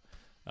fat.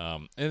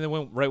 And then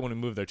right when we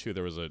moved there too,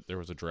 there was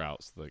a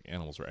drought, so the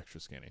animals were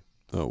extra skinny,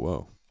 Oh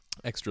whoa.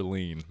 extra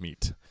lean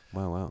meat.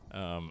 Wow.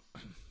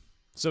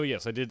 So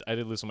yes, I did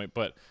lose some weight,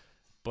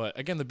 but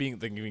again, the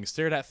being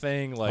stared at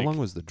thing, like How long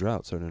was the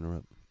drought? Sorry to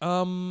interrupt.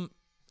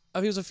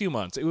 it was a few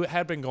months. It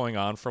had been going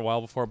on for a while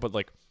before, but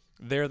like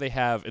there they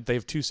have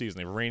 2 seasons.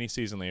 They have a rainy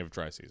season, they have a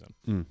dry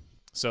season.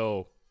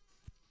 So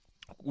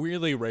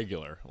really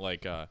regular.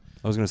 Like I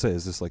was gonna say,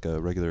 is this like a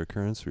regular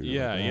occurrence? Or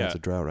Yeah, like, yeah. It's a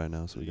drought right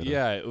now, so we gotta.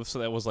 yeah. So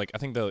that was like I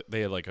think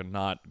they had like a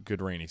not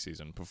good rainy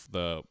season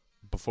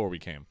before we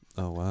came.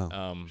 Oh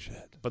wow.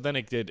 Shit. But then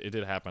it did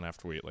happen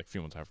after a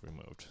few months after we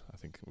moved. I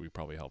think we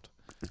probably helped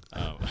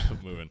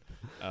moving.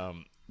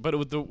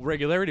 But the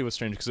regularity was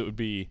strange because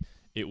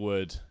it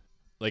would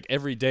like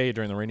every day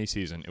during the rainy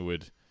season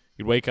you'd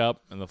wake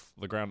up and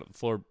the ground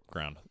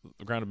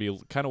would be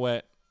kind of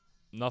wet,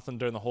 nothing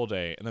during the whole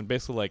day, and then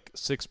basically like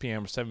 6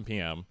 p.m. or 7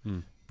 p.m.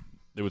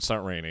 It would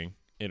start raining.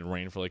 It'd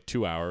rain for like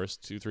 3 hours,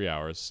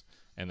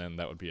 and then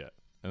that would be it.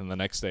 And then the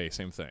next day,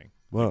 same thing.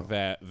 Whoa.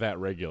 Like that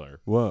regular.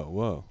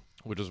 Whoa.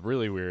 Which was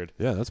really weird.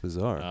 Yeah, that's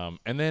bizarre.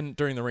 And then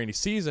during the rainy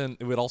season,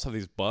 it would also have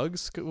these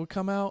bugs would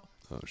come out.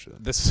 Oh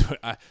shit. They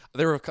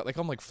call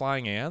them like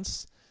flying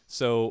ants.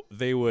 So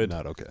they would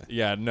Not okay.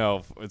 Yeah,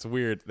 no, it's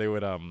weird. They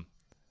would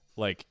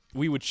like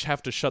we would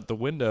have to shut the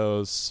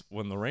windows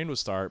when the rain would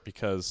start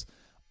because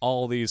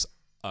all these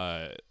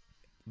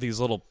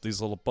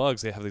little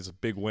bugs, they have these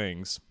big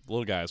wings,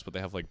 little guys, but they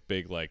have like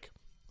big like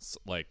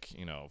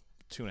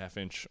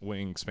 2.5-inch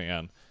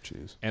wingspan.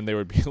 Jeez. And there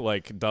would be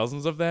like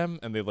dozens of them,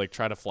 and they'd like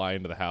try to fly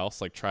into the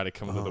house, like try to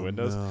come into the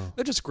windows. No.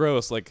 They're just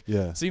gross. Like,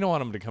 Yeah. So you don't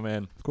want them to come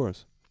in. Of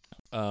course.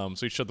 So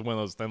you shut the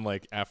windows. Then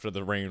like after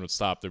the rain would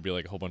stop, there'd be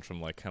like a whole bunch of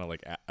them like kind of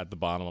like at the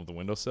bottom of the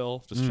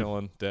windowsill, just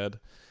chilling, dead.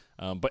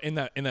 But in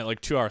that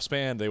like 2 hour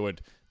span, they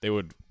would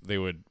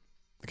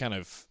kind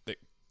of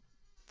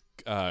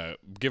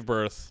give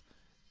birth,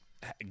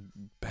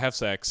 have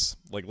sex,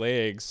 like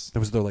lay eggs. That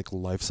was their like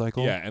life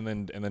cycle. Yeah, and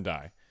then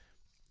die.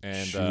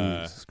 And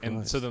Jesus and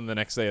Christ. so then the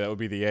next day that would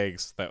be the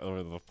eggs that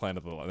were the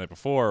planted the night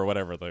before or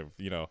whatever.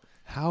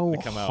 How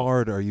come out.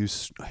 hard are you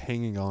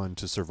hanging on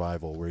to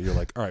survival? Where you're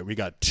like, all right, we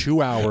got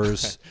 2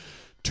 hours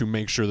to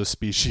make sure the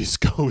species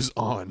goes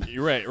on.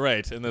 You're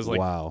right. And there's like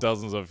Wow.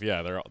 dozens of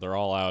they're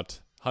all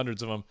out,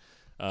 hundreds of them.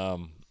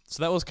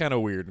 So that was kind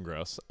of weird and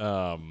gross.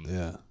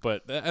 Yeah.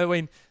 But I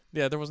mean,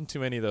 yeah, there wasn't too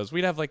many of those.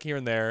 We'd have like here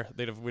and there.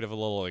 We'd have a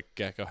little like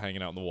gecko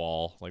hanging out on the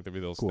wall. Like there'd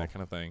be those Cool. that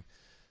kind of thing.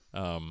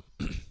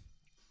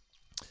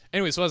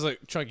 Anyway, so as a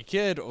chunky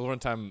kid, one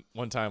time,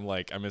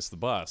 like I missed the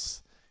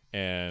bus,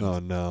 and Oh,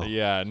 no.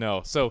 yeah,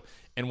 no. So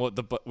and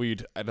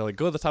I'd like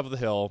go to the top of the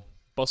hill.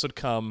 Bus would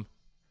come,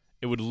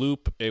 it would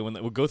loop, when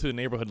it would go through the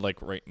neighborhood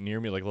like right near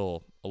me, like a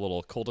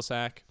little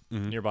cul-de-sac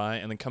nearby,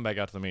 and then come back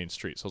out to the main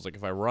street. So it's like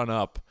if I run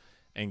up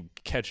and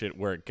catch it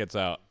where it gets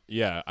out,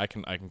 yeah, I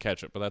can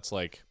catch it. But that's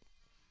like,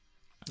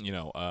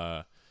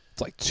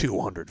 It's like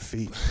 200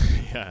 feet.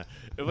 yeah,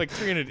 like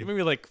 300,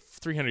 maybe like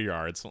 300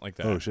 yards, something like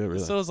that. Oh, shit, really?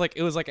 So it was like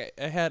it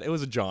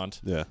was a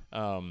jaunt. Yeah.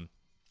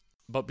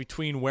 But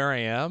between where I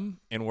am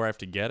and where I have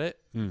to get it,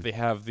 they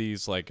have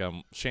these like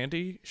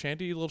shanty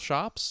little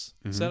shops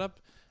set up,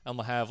 and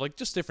they'll have like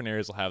just different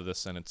areas will have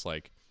this, and it's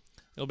like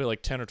it'll be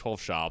like 10 or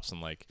 12 shops,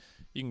 and like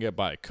you can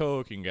buy a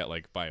Coke, you can get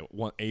like buy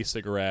a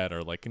cigarette,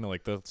 or like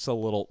like the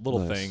sell little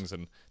Nice. things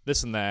and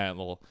this and that, and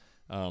little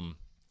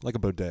Like a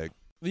bodega.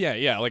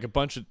 yeah, like a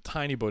bunch of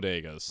tiny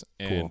bodegas,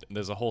 and Cool.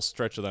 there's a whole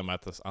stretch of them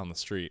on the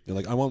street. You're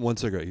like, I want one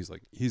cigarette. He's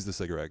like, he's the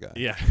cigarette guy.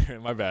 Yeah,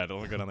 my bad.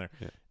 I'll go down there.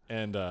 Yeah.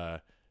 And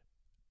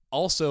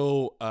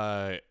also,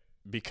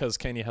 because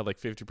Kenya had like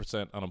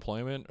 50%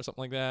 unemployment or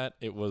something like that,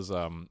 it was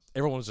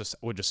everyone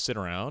would just sit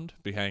around,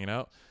 be hanging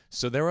out.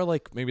 So there were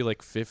like maybe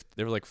like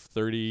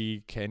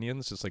 30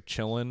 Kenyans just like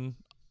chilling,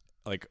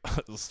 like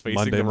facing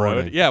Monday the road.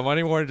 morning. Yeah,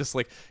 Monday morning, just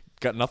like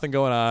got nothing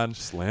going on.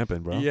 Just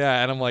lamping, bro.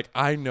 Yeah, and I'm like,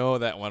 I know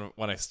that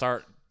when I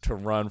start to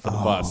run for the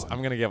bus,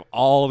 I'm gonna give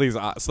all these.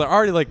 So they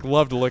already like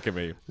love to look at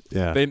me.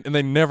 Yeah.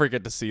 They never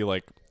get to see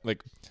like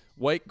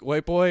white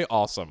boy,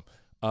 awesome.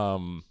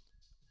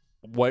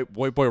 White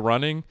boy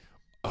running.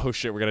 Oh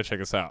shit, we're gonna check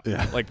this out.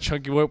 Yeah. Like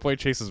chunky white boy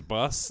chases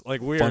bus. Like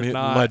we Funny, are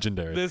not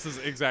legendary. This is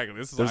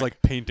There's like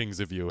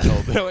paintings of you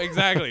held. no,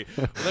 exactly.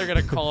 They're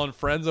gonna call in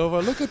friends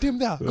over. Look at him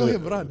there. Go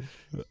ahead, run.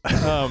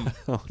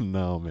 Oh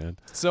no, man.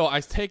 So I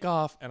take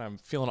off and I'm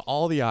feeling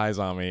all the eyes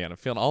on me and I'm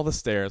feeling all the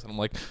stares and I'm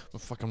like,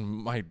 fucking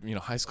my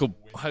high school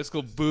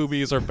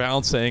boobies are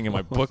bouncing and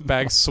my book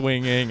bag's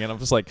swinging and I'm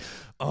just like,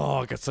 oh,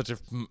 I got such an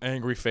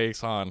angry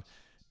face on,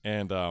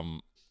 and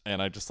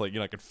I just like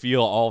I could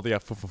feel all the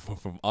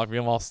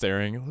I'm all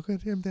staring. Look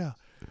at him there,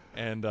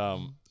 and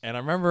I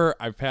remember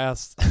I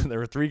passed. There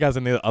were 3 guys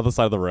on the other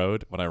side of the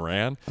road when I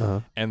ran,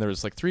 and there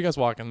was like 3 guys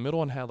walking. The middle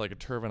one had like a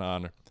turban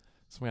on,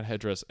 some kind of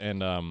headdress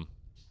and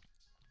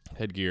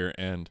headgear,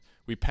 and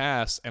we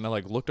passed, and I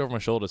like looked over my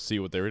shoulder to see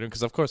what they were doing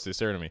because of course they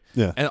stared at me.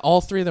 Yeah. And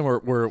all 3 of them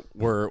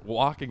were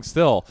walking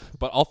still,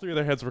 but all 3 of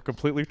their heads were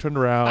completely turned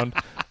around,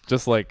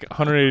 just like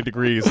 180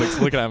 degrees, like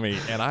looking at me.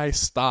 And I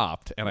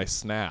stopped and I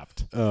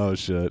snapped. Oh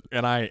shit.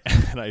 And I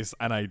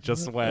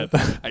just went.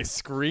 I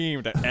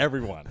screamed at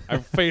everyone. I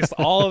faced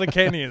all of the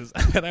Kenyans,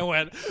 and I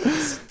went,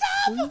 "Stop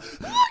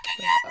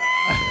looking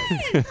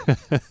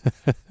at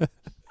me!"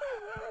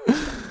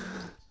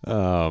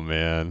 Oh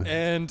man.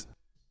 And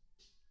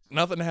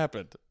nothing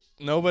happened.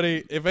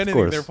 Nobody, if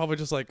anything, they're probably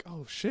just like,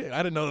 "Oh shit, I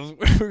didn't know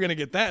we were gonna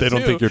get that." They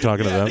don't think you're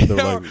talking to them.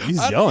 They're like,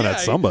 he's yelling at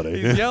somebody.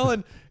 He's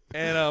yelling,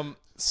 and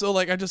so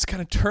like I just kind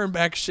of turned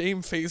back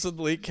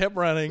shamefacedly, kept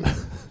running,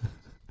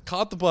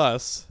 caught the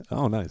bus.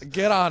 Oh, nice.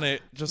 Get on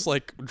it, just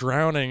like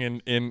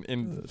drowning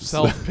in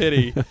self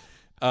pity.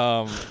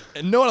 And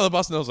no one on the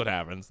bus knows what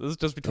happens. This is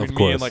just between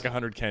me and like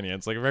 100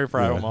 Kenyans. Like a very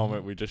private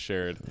moment we just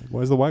shared.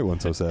 Why is the white one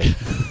so sad?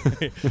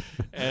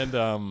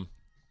 And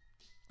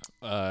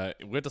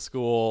went to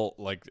school,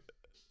 like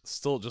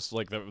still just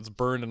like that was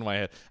burned into my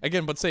head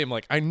again, but same,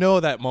 like I know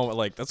that moment,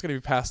 like that's gonna be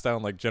passed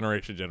down like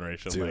generation to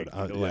generation. Dude,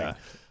 like,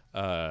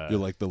 you're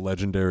like the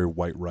legendary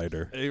white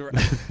rider.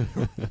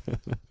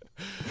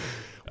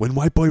 When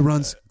white boy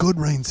runs, good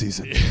rain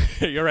season.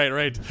 You're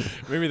right.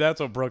 Maybe that's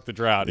what broke the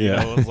drought. You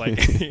know, it was like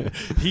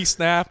he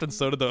snapped, and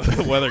so did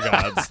the weather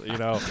gods.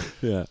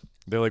 Yeah.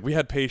 They're like, we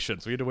had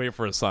patience. We had to wait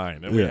for a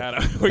sign, and we had.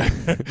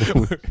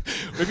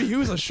 Maybe he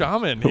was a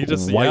shaman. He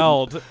just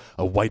yelled.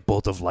 A white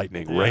bolt of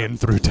lightning ran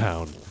through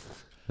town,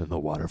 and the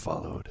water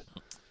followed.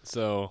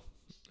 So,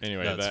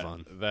 anyway, That's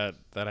fun. That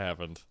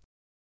happened.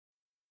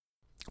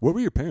 What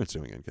were your parents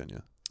doing in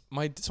Kenya?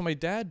 My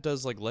dad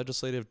does like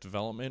legislative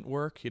development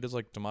work. He does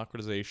like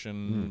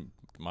democratization,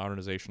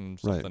 modernization,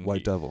 something. Right,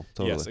 White Devil.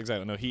 Totally. Yes,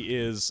 exactly. No, he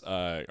is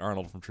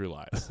Arnold from True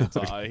Lies.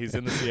 He's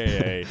in the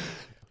CAA.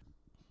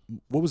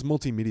 What was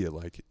multimedia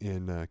like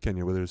in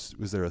Kenya? Was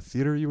there a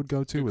theater you would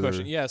go to? Good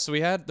question. Yeah, so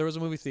there was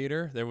a movie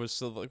theater. There was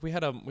there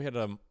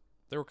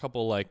were a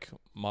couple like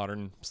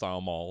modern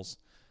style malls.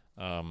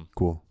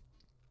 Cool.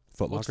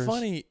 Foot What's Lockers?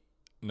 funny?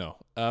 No,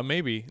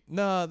 maybe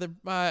no.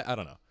 I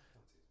don't know.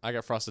 I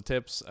got frosted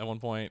tips at one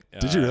point.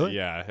 Did you really?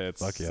 Yeah,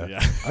 it's Fuck yeah.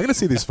 I gotta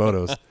see these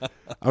photos.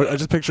 I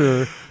just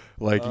picture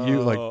like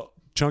you like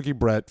Chunky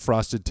Brett,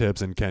 frosted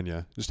tips in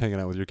Kenya, just hanging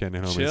out with your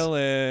Kenyan homies.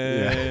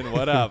 Chilling. Yeah.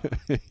 What up?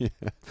 Yeah.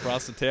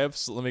 Frosted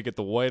tips. Let me get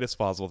the whitest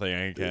possible thing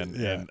I can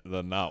in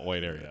the not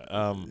white area.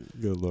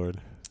 Good Lord.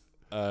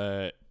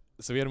 So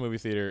we had a movie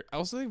theater. I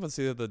was thinking about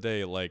the other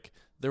day. Like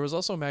there was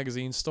also a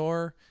magazine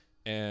store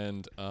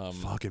and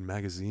fucking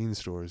magazine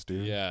stores,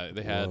 dude. Yeah,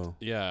 they had. Whoa.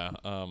 Yeah.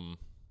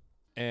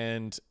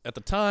 And at the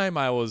time,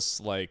 I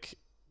was like,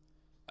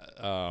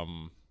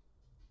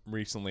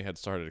 recently had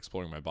started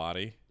exploring my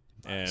body.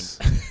 Nice.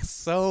 And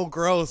so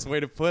gross way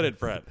to put it,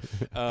 Brett.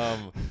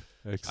 I'm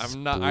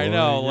not. I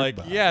know. Like,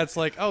 yeah, it's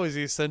like, oh, is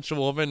he a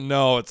sensual woman?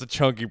 No, it's a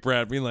chunky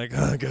Brett being like,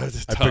 oh god,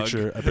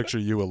 I picture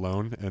you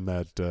alone in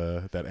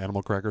that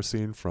animal cracker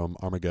scene from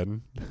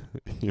Armageddon.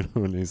 You know,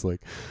 when he's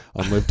like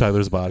on Liv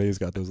Tyler's body, he's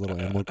got those little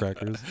animal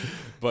crackers.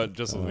 But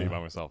just with me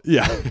by myself.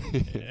 Yeah.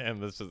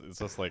 And it's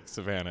just like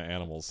savannah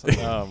animals.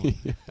 Yeah.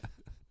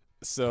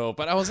 So,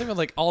 but I was thinking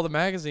like all the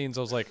magazines.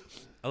 I was like,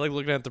 I like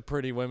looking at the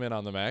pretty women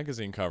on the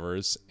magazine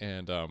covers,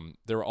 and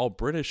they were all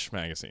British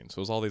magazines. So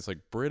it was all these like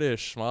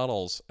British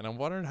models, and I'm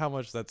wondering how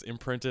much that's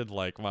imprinted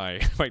like my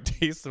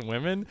taste in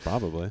women.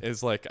 Probably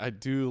is like I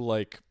do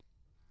like,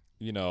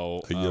 you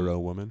know, a Euro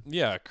woman.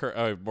 Yeah,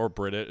 or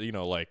British. You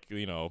know, like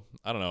I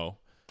don't know,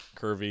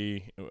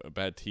 curvy,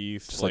 bad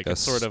teeth. Just like it's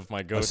sort of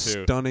my go-to.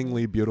 A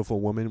stunningly beautiful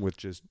woman with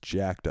just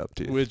jacked up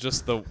teeth. With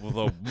just the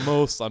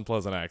most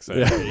unpleasant accent.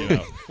 Yeah. You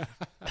know.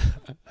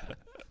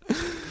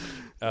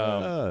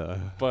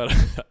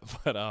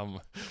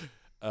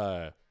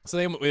 So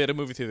we had a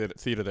movie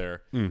theater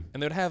there, and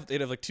they'd have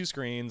like 2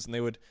 screens,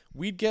 and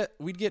we'd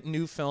get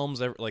new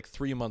films every, like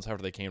 3 months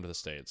after they came to the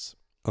States,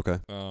 Okay.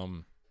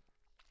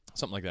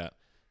 something like that.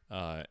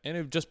 And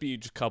it would just be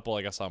just a couple.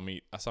 Like I saw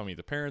Meet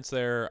the Parents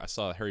there. I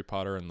saw Harry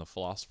Potter and the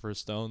Philosopher's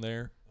Stone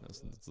there.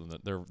 That's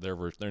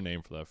their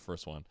name for the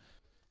first one.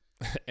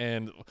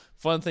 And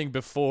fun thing,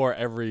 before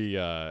every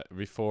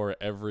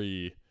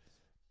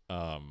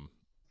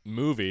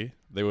movie,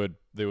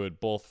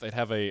 they'd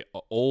have a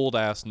old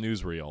ass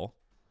newsreel.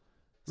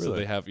 So Really?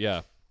 they have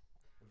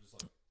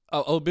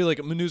it'll be like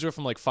a newsreel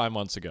from like 5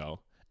 months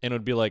ago, and it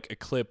would be like a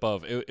clip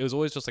of it was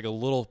always just like a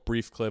little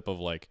brief clip of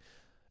like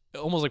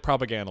almost like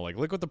propaganda, like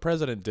look what the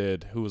president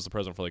did, who was the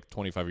president for like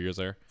 25 years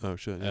there. Oh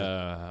shit.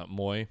 Yeah.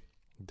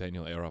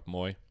 Daniel Arap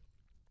Moy.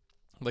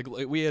 Like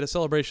we had a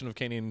celebration of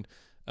Kenyan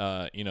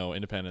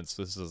independence.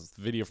 This is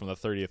a video from the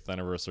 30th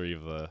anniversary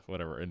of the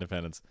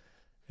independence.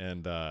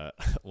 And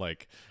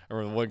like I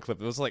remember one clip,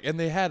 it was like, and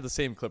they had the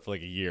same clip for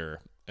like a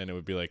year, and it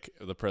would be like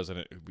the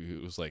president,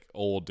 who was like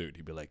old dude,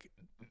 he'd be like,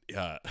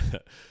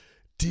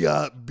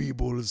 "Dear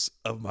peoples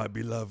of my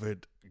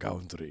beloved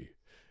country,"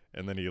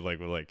 and then he would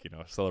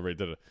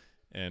celebrate it,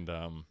 and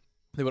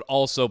they would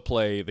also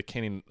play the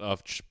Kenyan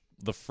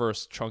the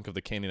first chunk of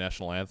the Kenyan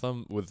national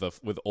anthem with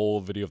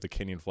old video of the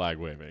Kenyan flag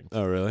waving.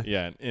 Oh really?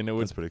 Yeah, and it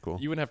was pretty cool.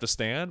 You wouldn't have to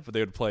stand, but they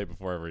would play it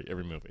before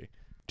every movie.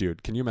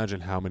 Dude, can you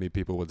imagine how many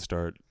people would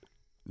start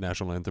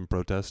national anthem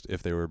protest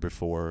if they were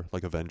before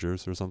like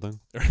Avengers or something?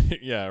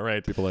 Yeah,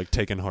 right. People like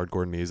taking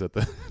hardcore knees at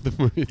the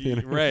movie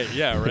theater. Right,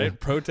 yeah, right.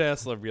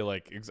 Protests would be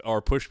like,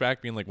 or pushback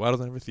being like, why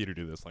doesn't every theater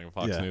do this? Like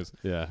Fox yeah. News.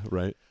 Yeah,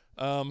 right.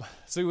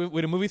 So we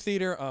had a movie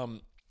theater.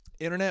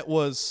 Internet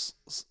was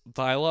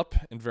dial up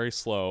and very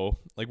slow.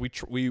 Like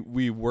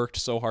we worked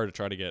so hard to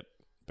try to get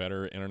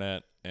better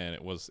internet, and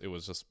it was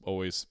just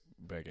always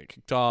get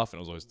kicked off, and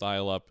it was always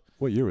dial up.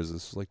 What year was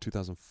this? Like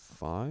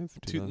 2005?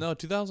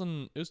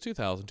 2000. It was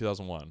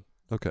 2001.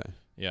 Okay.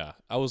 Yeah,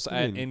 I was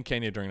in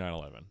Kenya during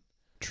 9/11.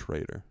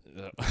 Traitor.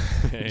 Yeah.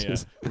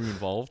 Were you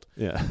involved?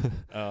 Yeah.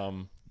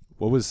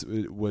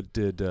 What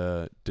did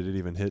it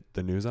even hit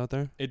the news out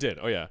there? It did.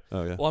 Oh yeah.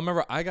 Oh yeah. Well, I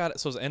remember I got it.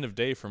 So it was end of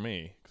day for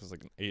me because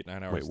like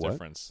 8-9 hours Wait, what?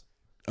 difference.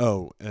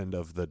 Oh, end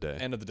of the day.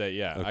 End of the day,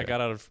 yeah. Okay. I got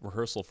out of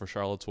rehearsal for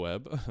Charlotte's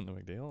Web. No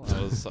big deal.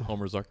 I was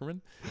Homer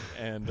Zuckerman,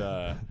 and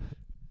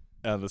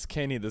this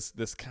Kenyan,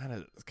 this kind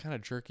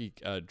of jerky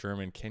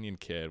German Kenyan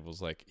kid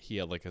was like, he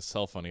had like a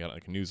cell phone. He got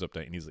like a news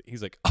update, and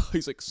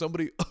he's like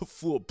somebody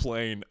flew a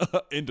plane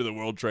into the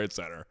World Trade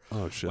Center.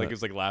 Oh shit! Like he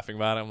was like laughing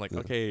about it. I'm like,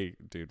 okay,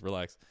 dude,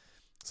 relax.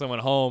 So I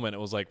went home, and it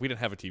was like we didn't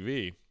have a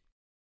TV.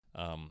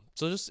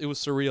 So it was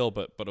surreal,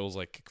 but it was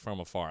like from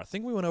afar. I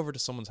think we went over to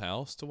someone's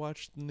house to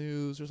watch the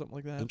news or something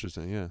like that.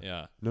 Interesting, yeah.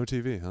 Yeah. No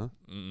TV, huh?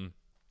 Mm-mm.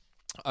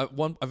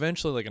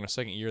 Eventually, like in our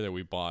second year there,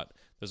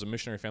 there's a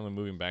missionary family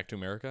moving back to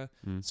America.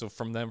 So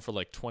from them for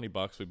like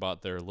 $20, we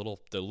bought their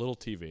little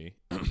TV,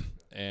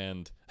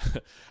 and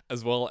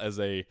as well as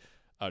a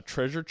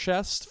treasure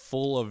chest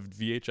full of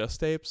VHS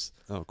tapes.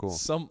 Oh, cool.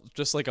 Some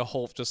just like a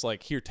whole, just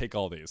like, here, take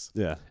all these.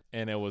 Yeah.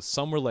 And it was,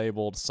 some were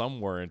labeled, some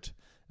weren't.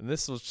 And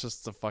this was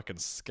just a fucking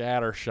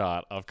scatter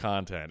shot of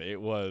content. It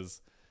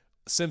was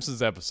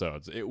Simpsons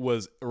episodes. It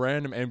was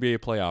random NBA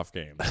playoff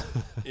games.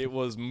 It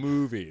was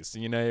movies.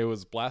 It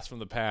was Blast from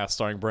the Past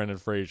starring Brendan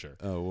Fraser.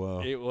 Oh, wow.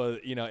 It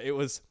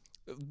was,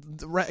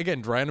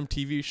 again, random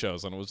TV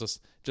shows. And it was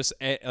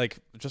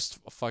just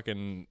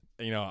fucking,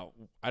 I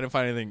didn't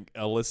find anything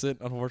illicit,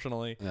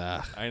 unfortunately.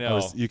 I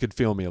know. You could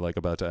feel me like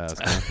about to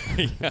ask.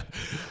 Huh? Yeah,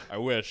 I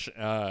wish.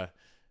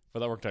 But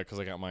that worked out because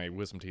I got my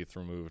wisdom teeth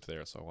removed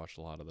there, so I watched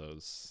a lot of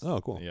those.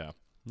 Oh, cool. Yeah.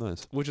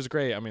 Nice. Which is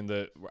great. I mean,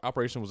 the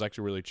operation was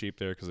actually really cheap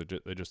there because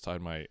they just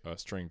tied my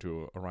string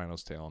to a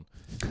rhino's tail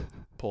and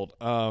pulled.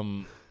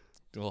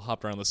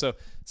 Hopped around this. So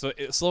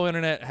slow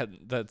internet, had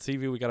that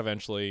TV we got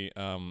eventually.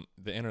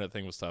 The internet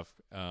thing was tough.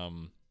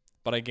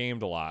 But I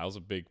gamed a lot. I was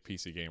a big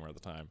PC gamer at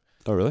the time.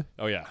 Oh, really?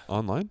 Oh, yeah.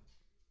 Online?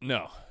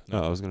 No.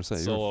 Oh, I was going to say.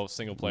 Solo,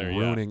 single player,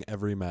 ruining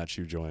every match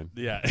you join.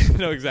 Yeah.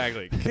 No,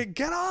 exactly.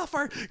 Get off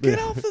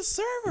the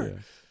server.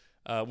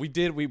 Yeah. We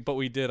did.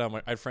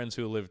 I had friends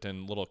who lived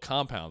in little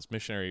compounds,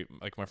 missionary.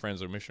 Like my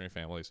friends are missionary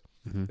families.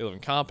 Mm-hmm. They live in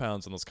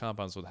compounds, and those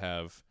compounds would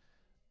have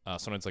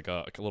sometimes like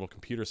a little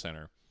computer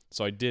center.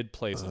 So I did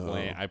play some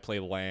LAN. I play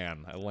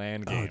LAN, a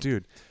LAN game. Oh,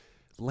 dude,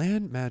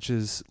 LAN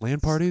matches, LAN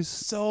parties,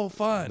 so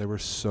fun. They were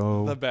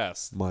so the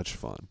best, much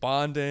fun,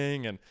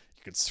 bonding, and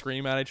you could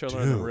scream at each other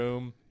in the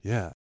room.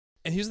 Yeah.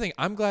 And here's the thing: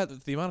 I'm glad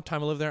that the amount of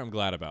time I lived there, I'm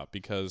glad about,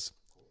 because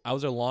I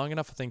was there long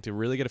enough, I think, to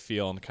really get a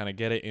feel and kind of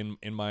get it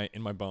in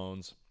my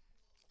bones.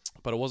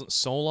 But it wasn't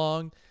so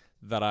long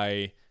that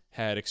I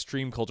had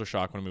extreme culture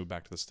shock when I moved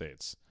back to the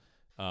States.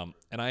 And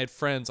I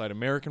had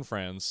American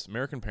friends,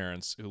 American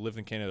parents who lived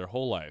in Canada their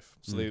whole life.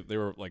 So they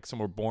were like, some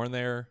were born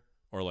there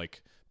or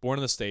like born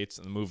in the States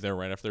and moved there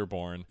right after they were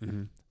born.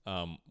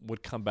 Mm-hmm.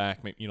 Would come back,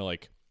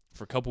 like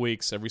for a couple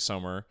weeks every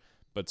summer,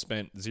 but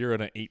spent 0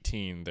 to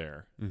 18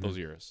 there those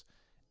years.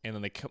 And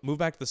then they move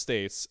back to the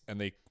States and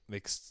they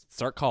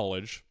start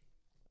college,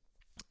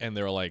 and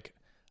they were like,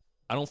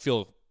 I don't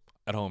feel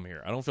at home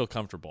here. I don't feel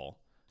comfortable.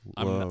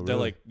 Whoa, They're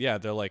really?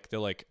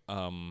 like,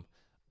 I'm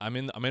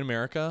in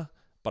America,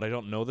 but I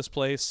don't know this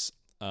place.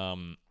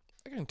 They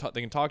can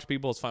talk to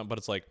people. It's fine, but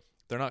it's like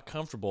they're not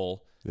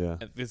comfortable. Yeah.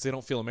 Because they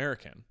don't feel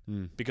American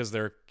because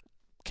they're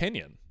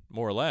Kenyan,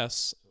 more or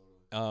less.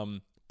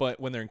 But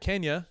when they're in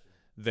Kenya,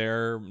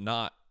 they're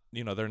not,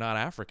 they're not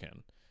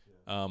African.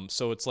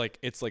 So it's like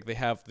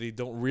they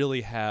don't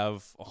really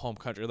have a home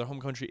country. Their home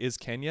country is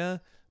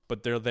Kenya,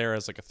 but they're there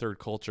as like a third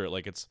culture.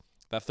 Like it's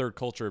that third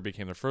culture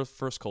became their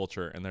first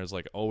culture, and there's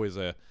like always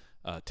a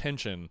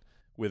tension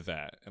with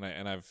that. And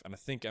I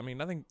think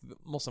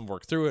most of them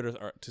work through it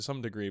or to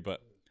some degree,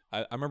 but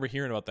I remember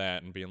hearing about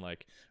that and being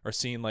like, or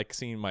seeing my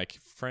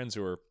friends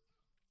who are,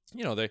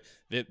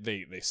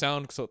 they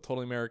sound so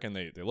totally American,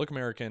 they look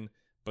American,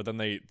 but then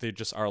they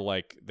just are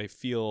like, they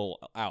feel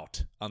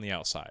out on the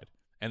outside.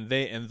 And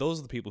those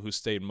are the people who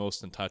stayed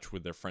most in touch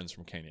with their friends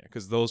from Kenya,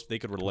 because they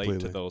could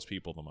relate to those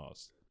people the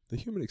most. The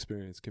human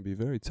experience can be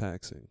very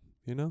taxing,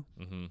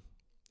 Mm-hmm.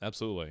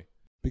 Absolutely.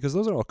 Because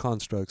those are all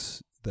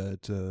constructs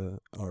that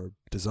are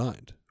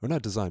designed, or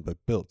not designed, but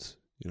built.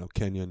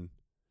 Kenyan.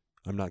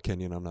 I'm not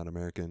Kenyan. I'm not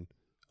American.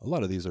 A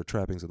lot of these are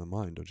trappings of the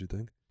mind, don't you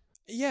think?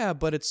 Yeah,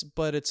 but it's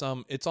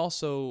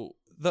also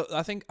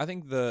I think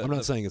the. I'm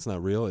not saying it's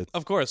not real.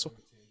 Of course.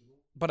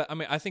 But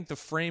I think the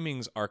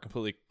framings are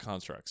completely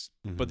constructs,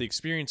 but the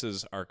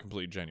experiences are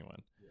completely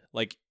genuine.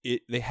 Like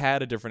they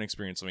had a different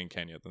experience living in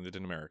Kenya than they did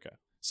in America.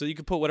 So you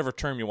could put whatever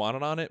term you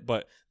wanted on it,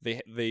 but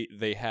they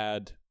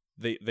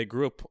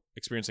grew up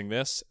experiencing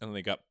this, and then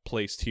they got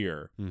placed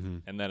here,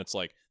 and then it's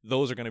like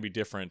those are going to be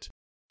different,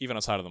 even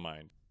outside of the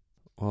mind.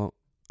 Well,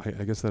 I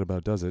guess that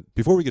about does it.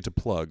 Before we get to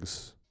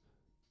plugs,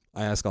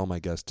 I ask all my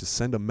guests to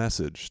send a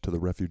message to the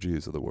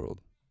refugees of the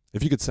world.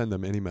 If you could send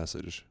them any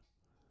message,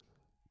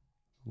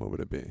 what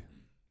would it be?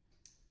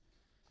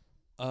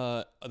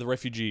 The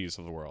refugees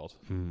of the world.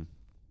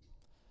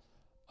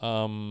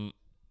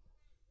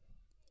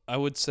 I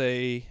would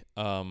say,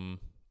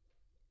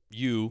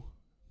 you,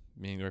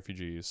 meaning the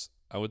refugees,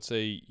 I would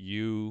say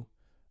you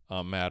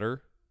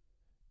matter,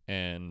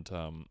 and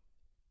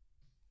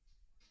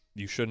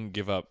you shouldn't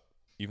give up,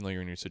 even though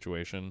you're in your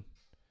situation.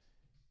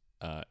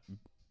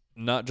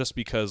 Not just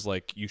because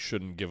like you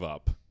shouldn't give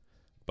up,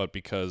 but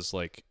because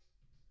like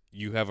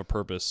you have a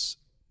purpose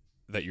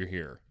that you're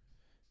here,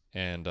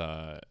 and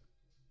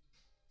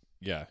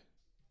yeah,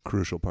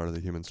 crucial part of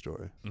the human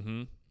story.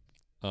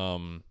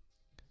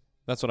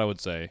 That's what I would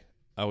say.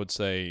 I would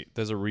say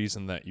there's a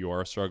reason that you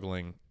are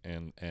struggling,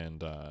 and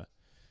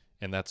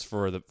that's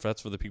for the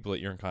people that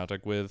you're in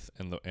contact with,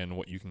 and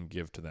what you can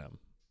give to them.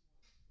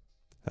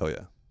 Hell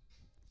yeah!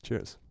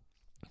 Cheers.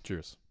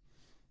 Cheers.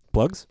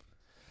 Plugs?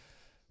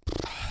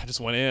 I just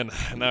went in.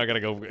 Now I gotta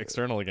go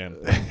external again.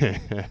 You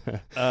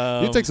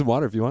can take some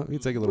water if you want. You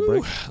can take a little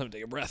break. Let me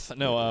take a breath.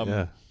 No.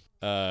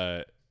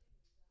 Yeah.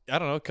 I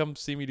don't know. Come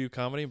see me do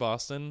comedy in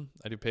Boston.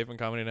 I do Pavement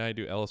Comedy now. I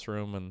do Ellis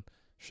Room and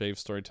Shave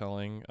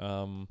Storytelling.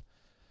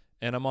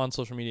 And I'm on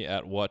social media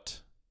at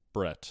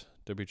WhatBrett,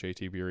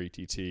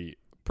 WHATBRETT,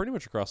 pretty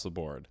much across the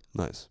board.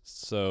 Nice.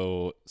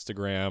 So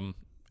Instagram,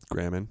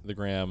 Grammin', the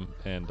Gram,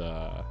 and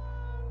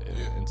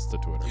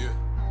Insta Twitter.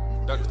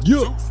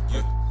 Yeah.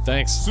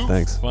 Thanks.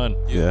 Thanks. Fun.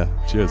 Yeah.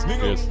 Cheers.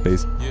 Cheers.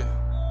 Peace. Yeah.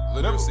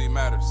 Literacy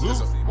matters.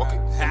 There's a walk it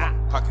in my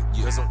pocket.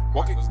 There's a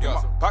walk it in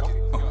my pocket.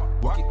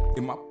 Walk it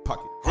in my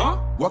pocket.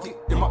 Walk it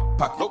in my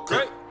pocket.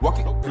 Okay. Walk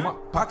it in my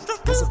pocket.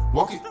 There's a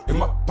walk it in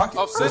my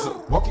pocket. There's a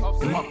walk it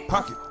in my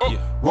pocket.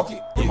 Walk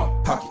it in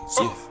my pocket.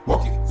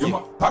 Walk it in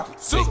my pocket.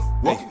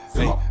 Walk it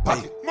in my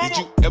pocket. Did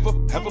you ever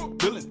have a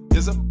feeling?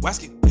 There's a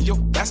wasket in your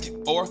basket,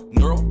 or a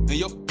neural in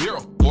your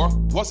bureau, or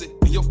was it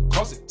in your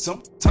closet?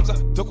 Sometimes I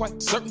feel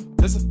quite certain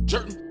there's a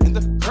curtain in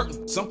the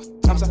curtain.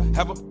 Sometimes I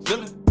have a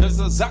feeling there's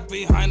a Zoc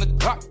behind the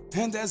clock,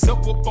 and there's a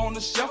whoop on the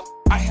shelf.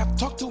 I have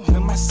talked to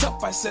him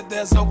myself. I said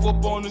there's a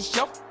whoop on the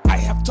shelf. I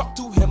have talked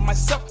to him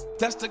myself.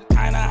 That's the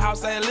kind of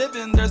house I live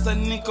in. There's a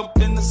nick up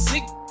in the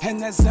sink,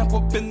 and that zamp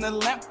up in the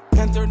lamp.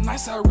 And they're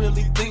nice, I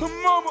really think.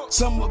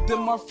 Some of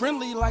them are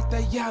friendly, like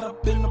that yacht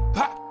up in the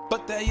pot.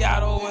 But that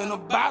Yotto in a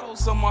bottle,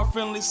 some are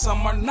friendly,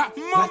 some are not.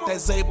 Like that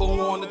Zabel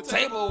on the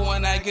table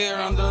when I get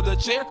under the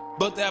chair.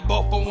 But that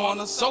Boffa on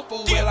the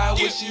sofa, well, I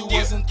wish you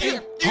wasn't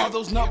there. All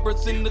those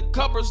numbers in the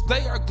cupboards,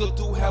 they are good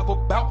to have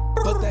about.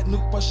 But that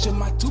new brush in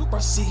my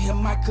toothbrush, see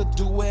him, I could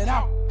do it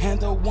out. And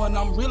the one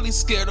I'm really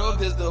scared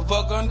of is the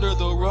vug under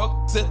the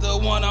rug. Said the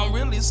one I'm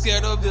really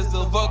scared of is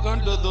the vug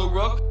under the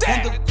rug.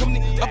 And the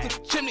chimney up the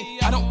chimney,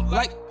 I don't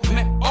like him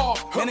at all.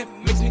 And it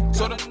makes me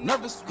sorta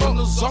nervous when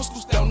the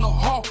Zoskos down the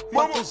hall.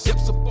 But the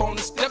zips up on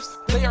the steps,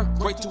 they are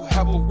great to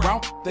have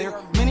around. There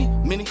are many,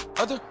 many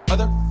other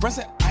friends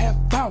that I have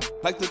found.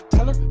 Like the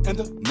Teller and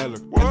the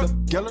Neller, and the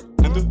Geller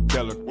and the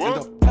Geller, and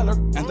the Peller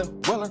and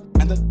the Weller,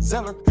 and the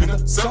Zeller and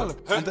the Zeller,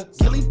 and the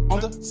Zilly on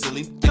the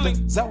ceiling, killing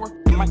Zauer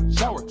in my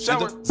shower, and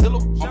the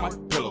Zillow on my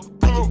pillow.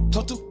 I can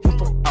talk to him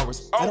for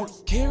hours. I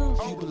don't care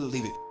if you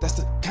believe it. That's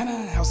the kind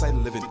of house I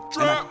live in,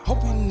 and I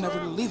hope you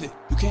never leave it.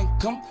 You can't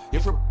come,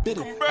 you're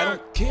forbidden. I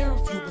don't care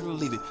if you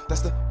believe it.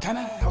 That's the kind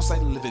of house I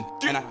live in,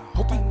 and I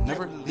hope you never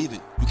never leave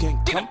it. You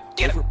can't come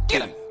over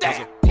it. There's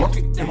a walk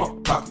it in my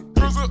pocket.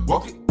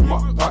 Walk it in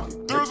my pocket.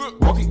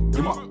 Walk it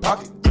in my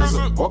pocket. There's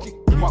a walk it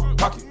in my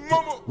pocket.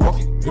 Walk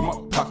it in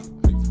my pocket.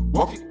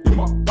 Walk it in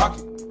my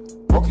pocket.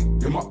 Walk it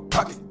in my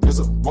pocket. There's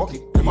a walk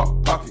it in my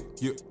pocket.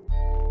 Yeah.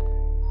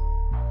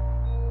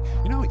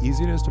 You know how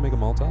easy it is to make a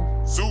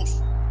Molotov?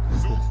 Zeus.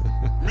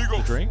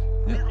 To drink?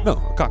 Yeah. No,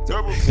 a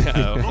cocktail.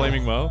 Yeah, a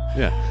Flaming Moe.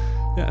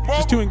 Yeah,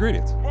 just 2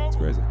 ingredients. It's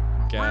crazy.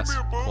 Gas,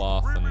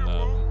 cloth, and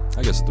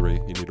I guess 3.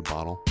 You need a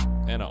bottle.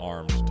 an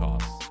arm to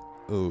toss.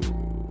 Ooh.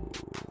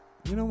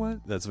 You know what?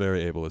 That's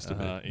very ableist of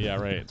me. Yeah,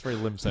 right. It's very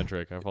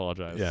limb-centric. I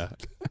apologize. Yeah.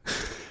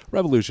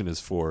 Revolution is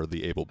for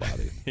the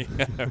able-bodied.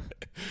 Yeah.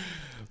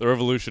 The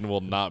revolution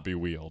will not be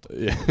wheeled.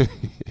 Yeah.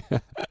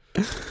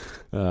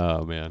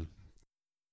 Oh, man.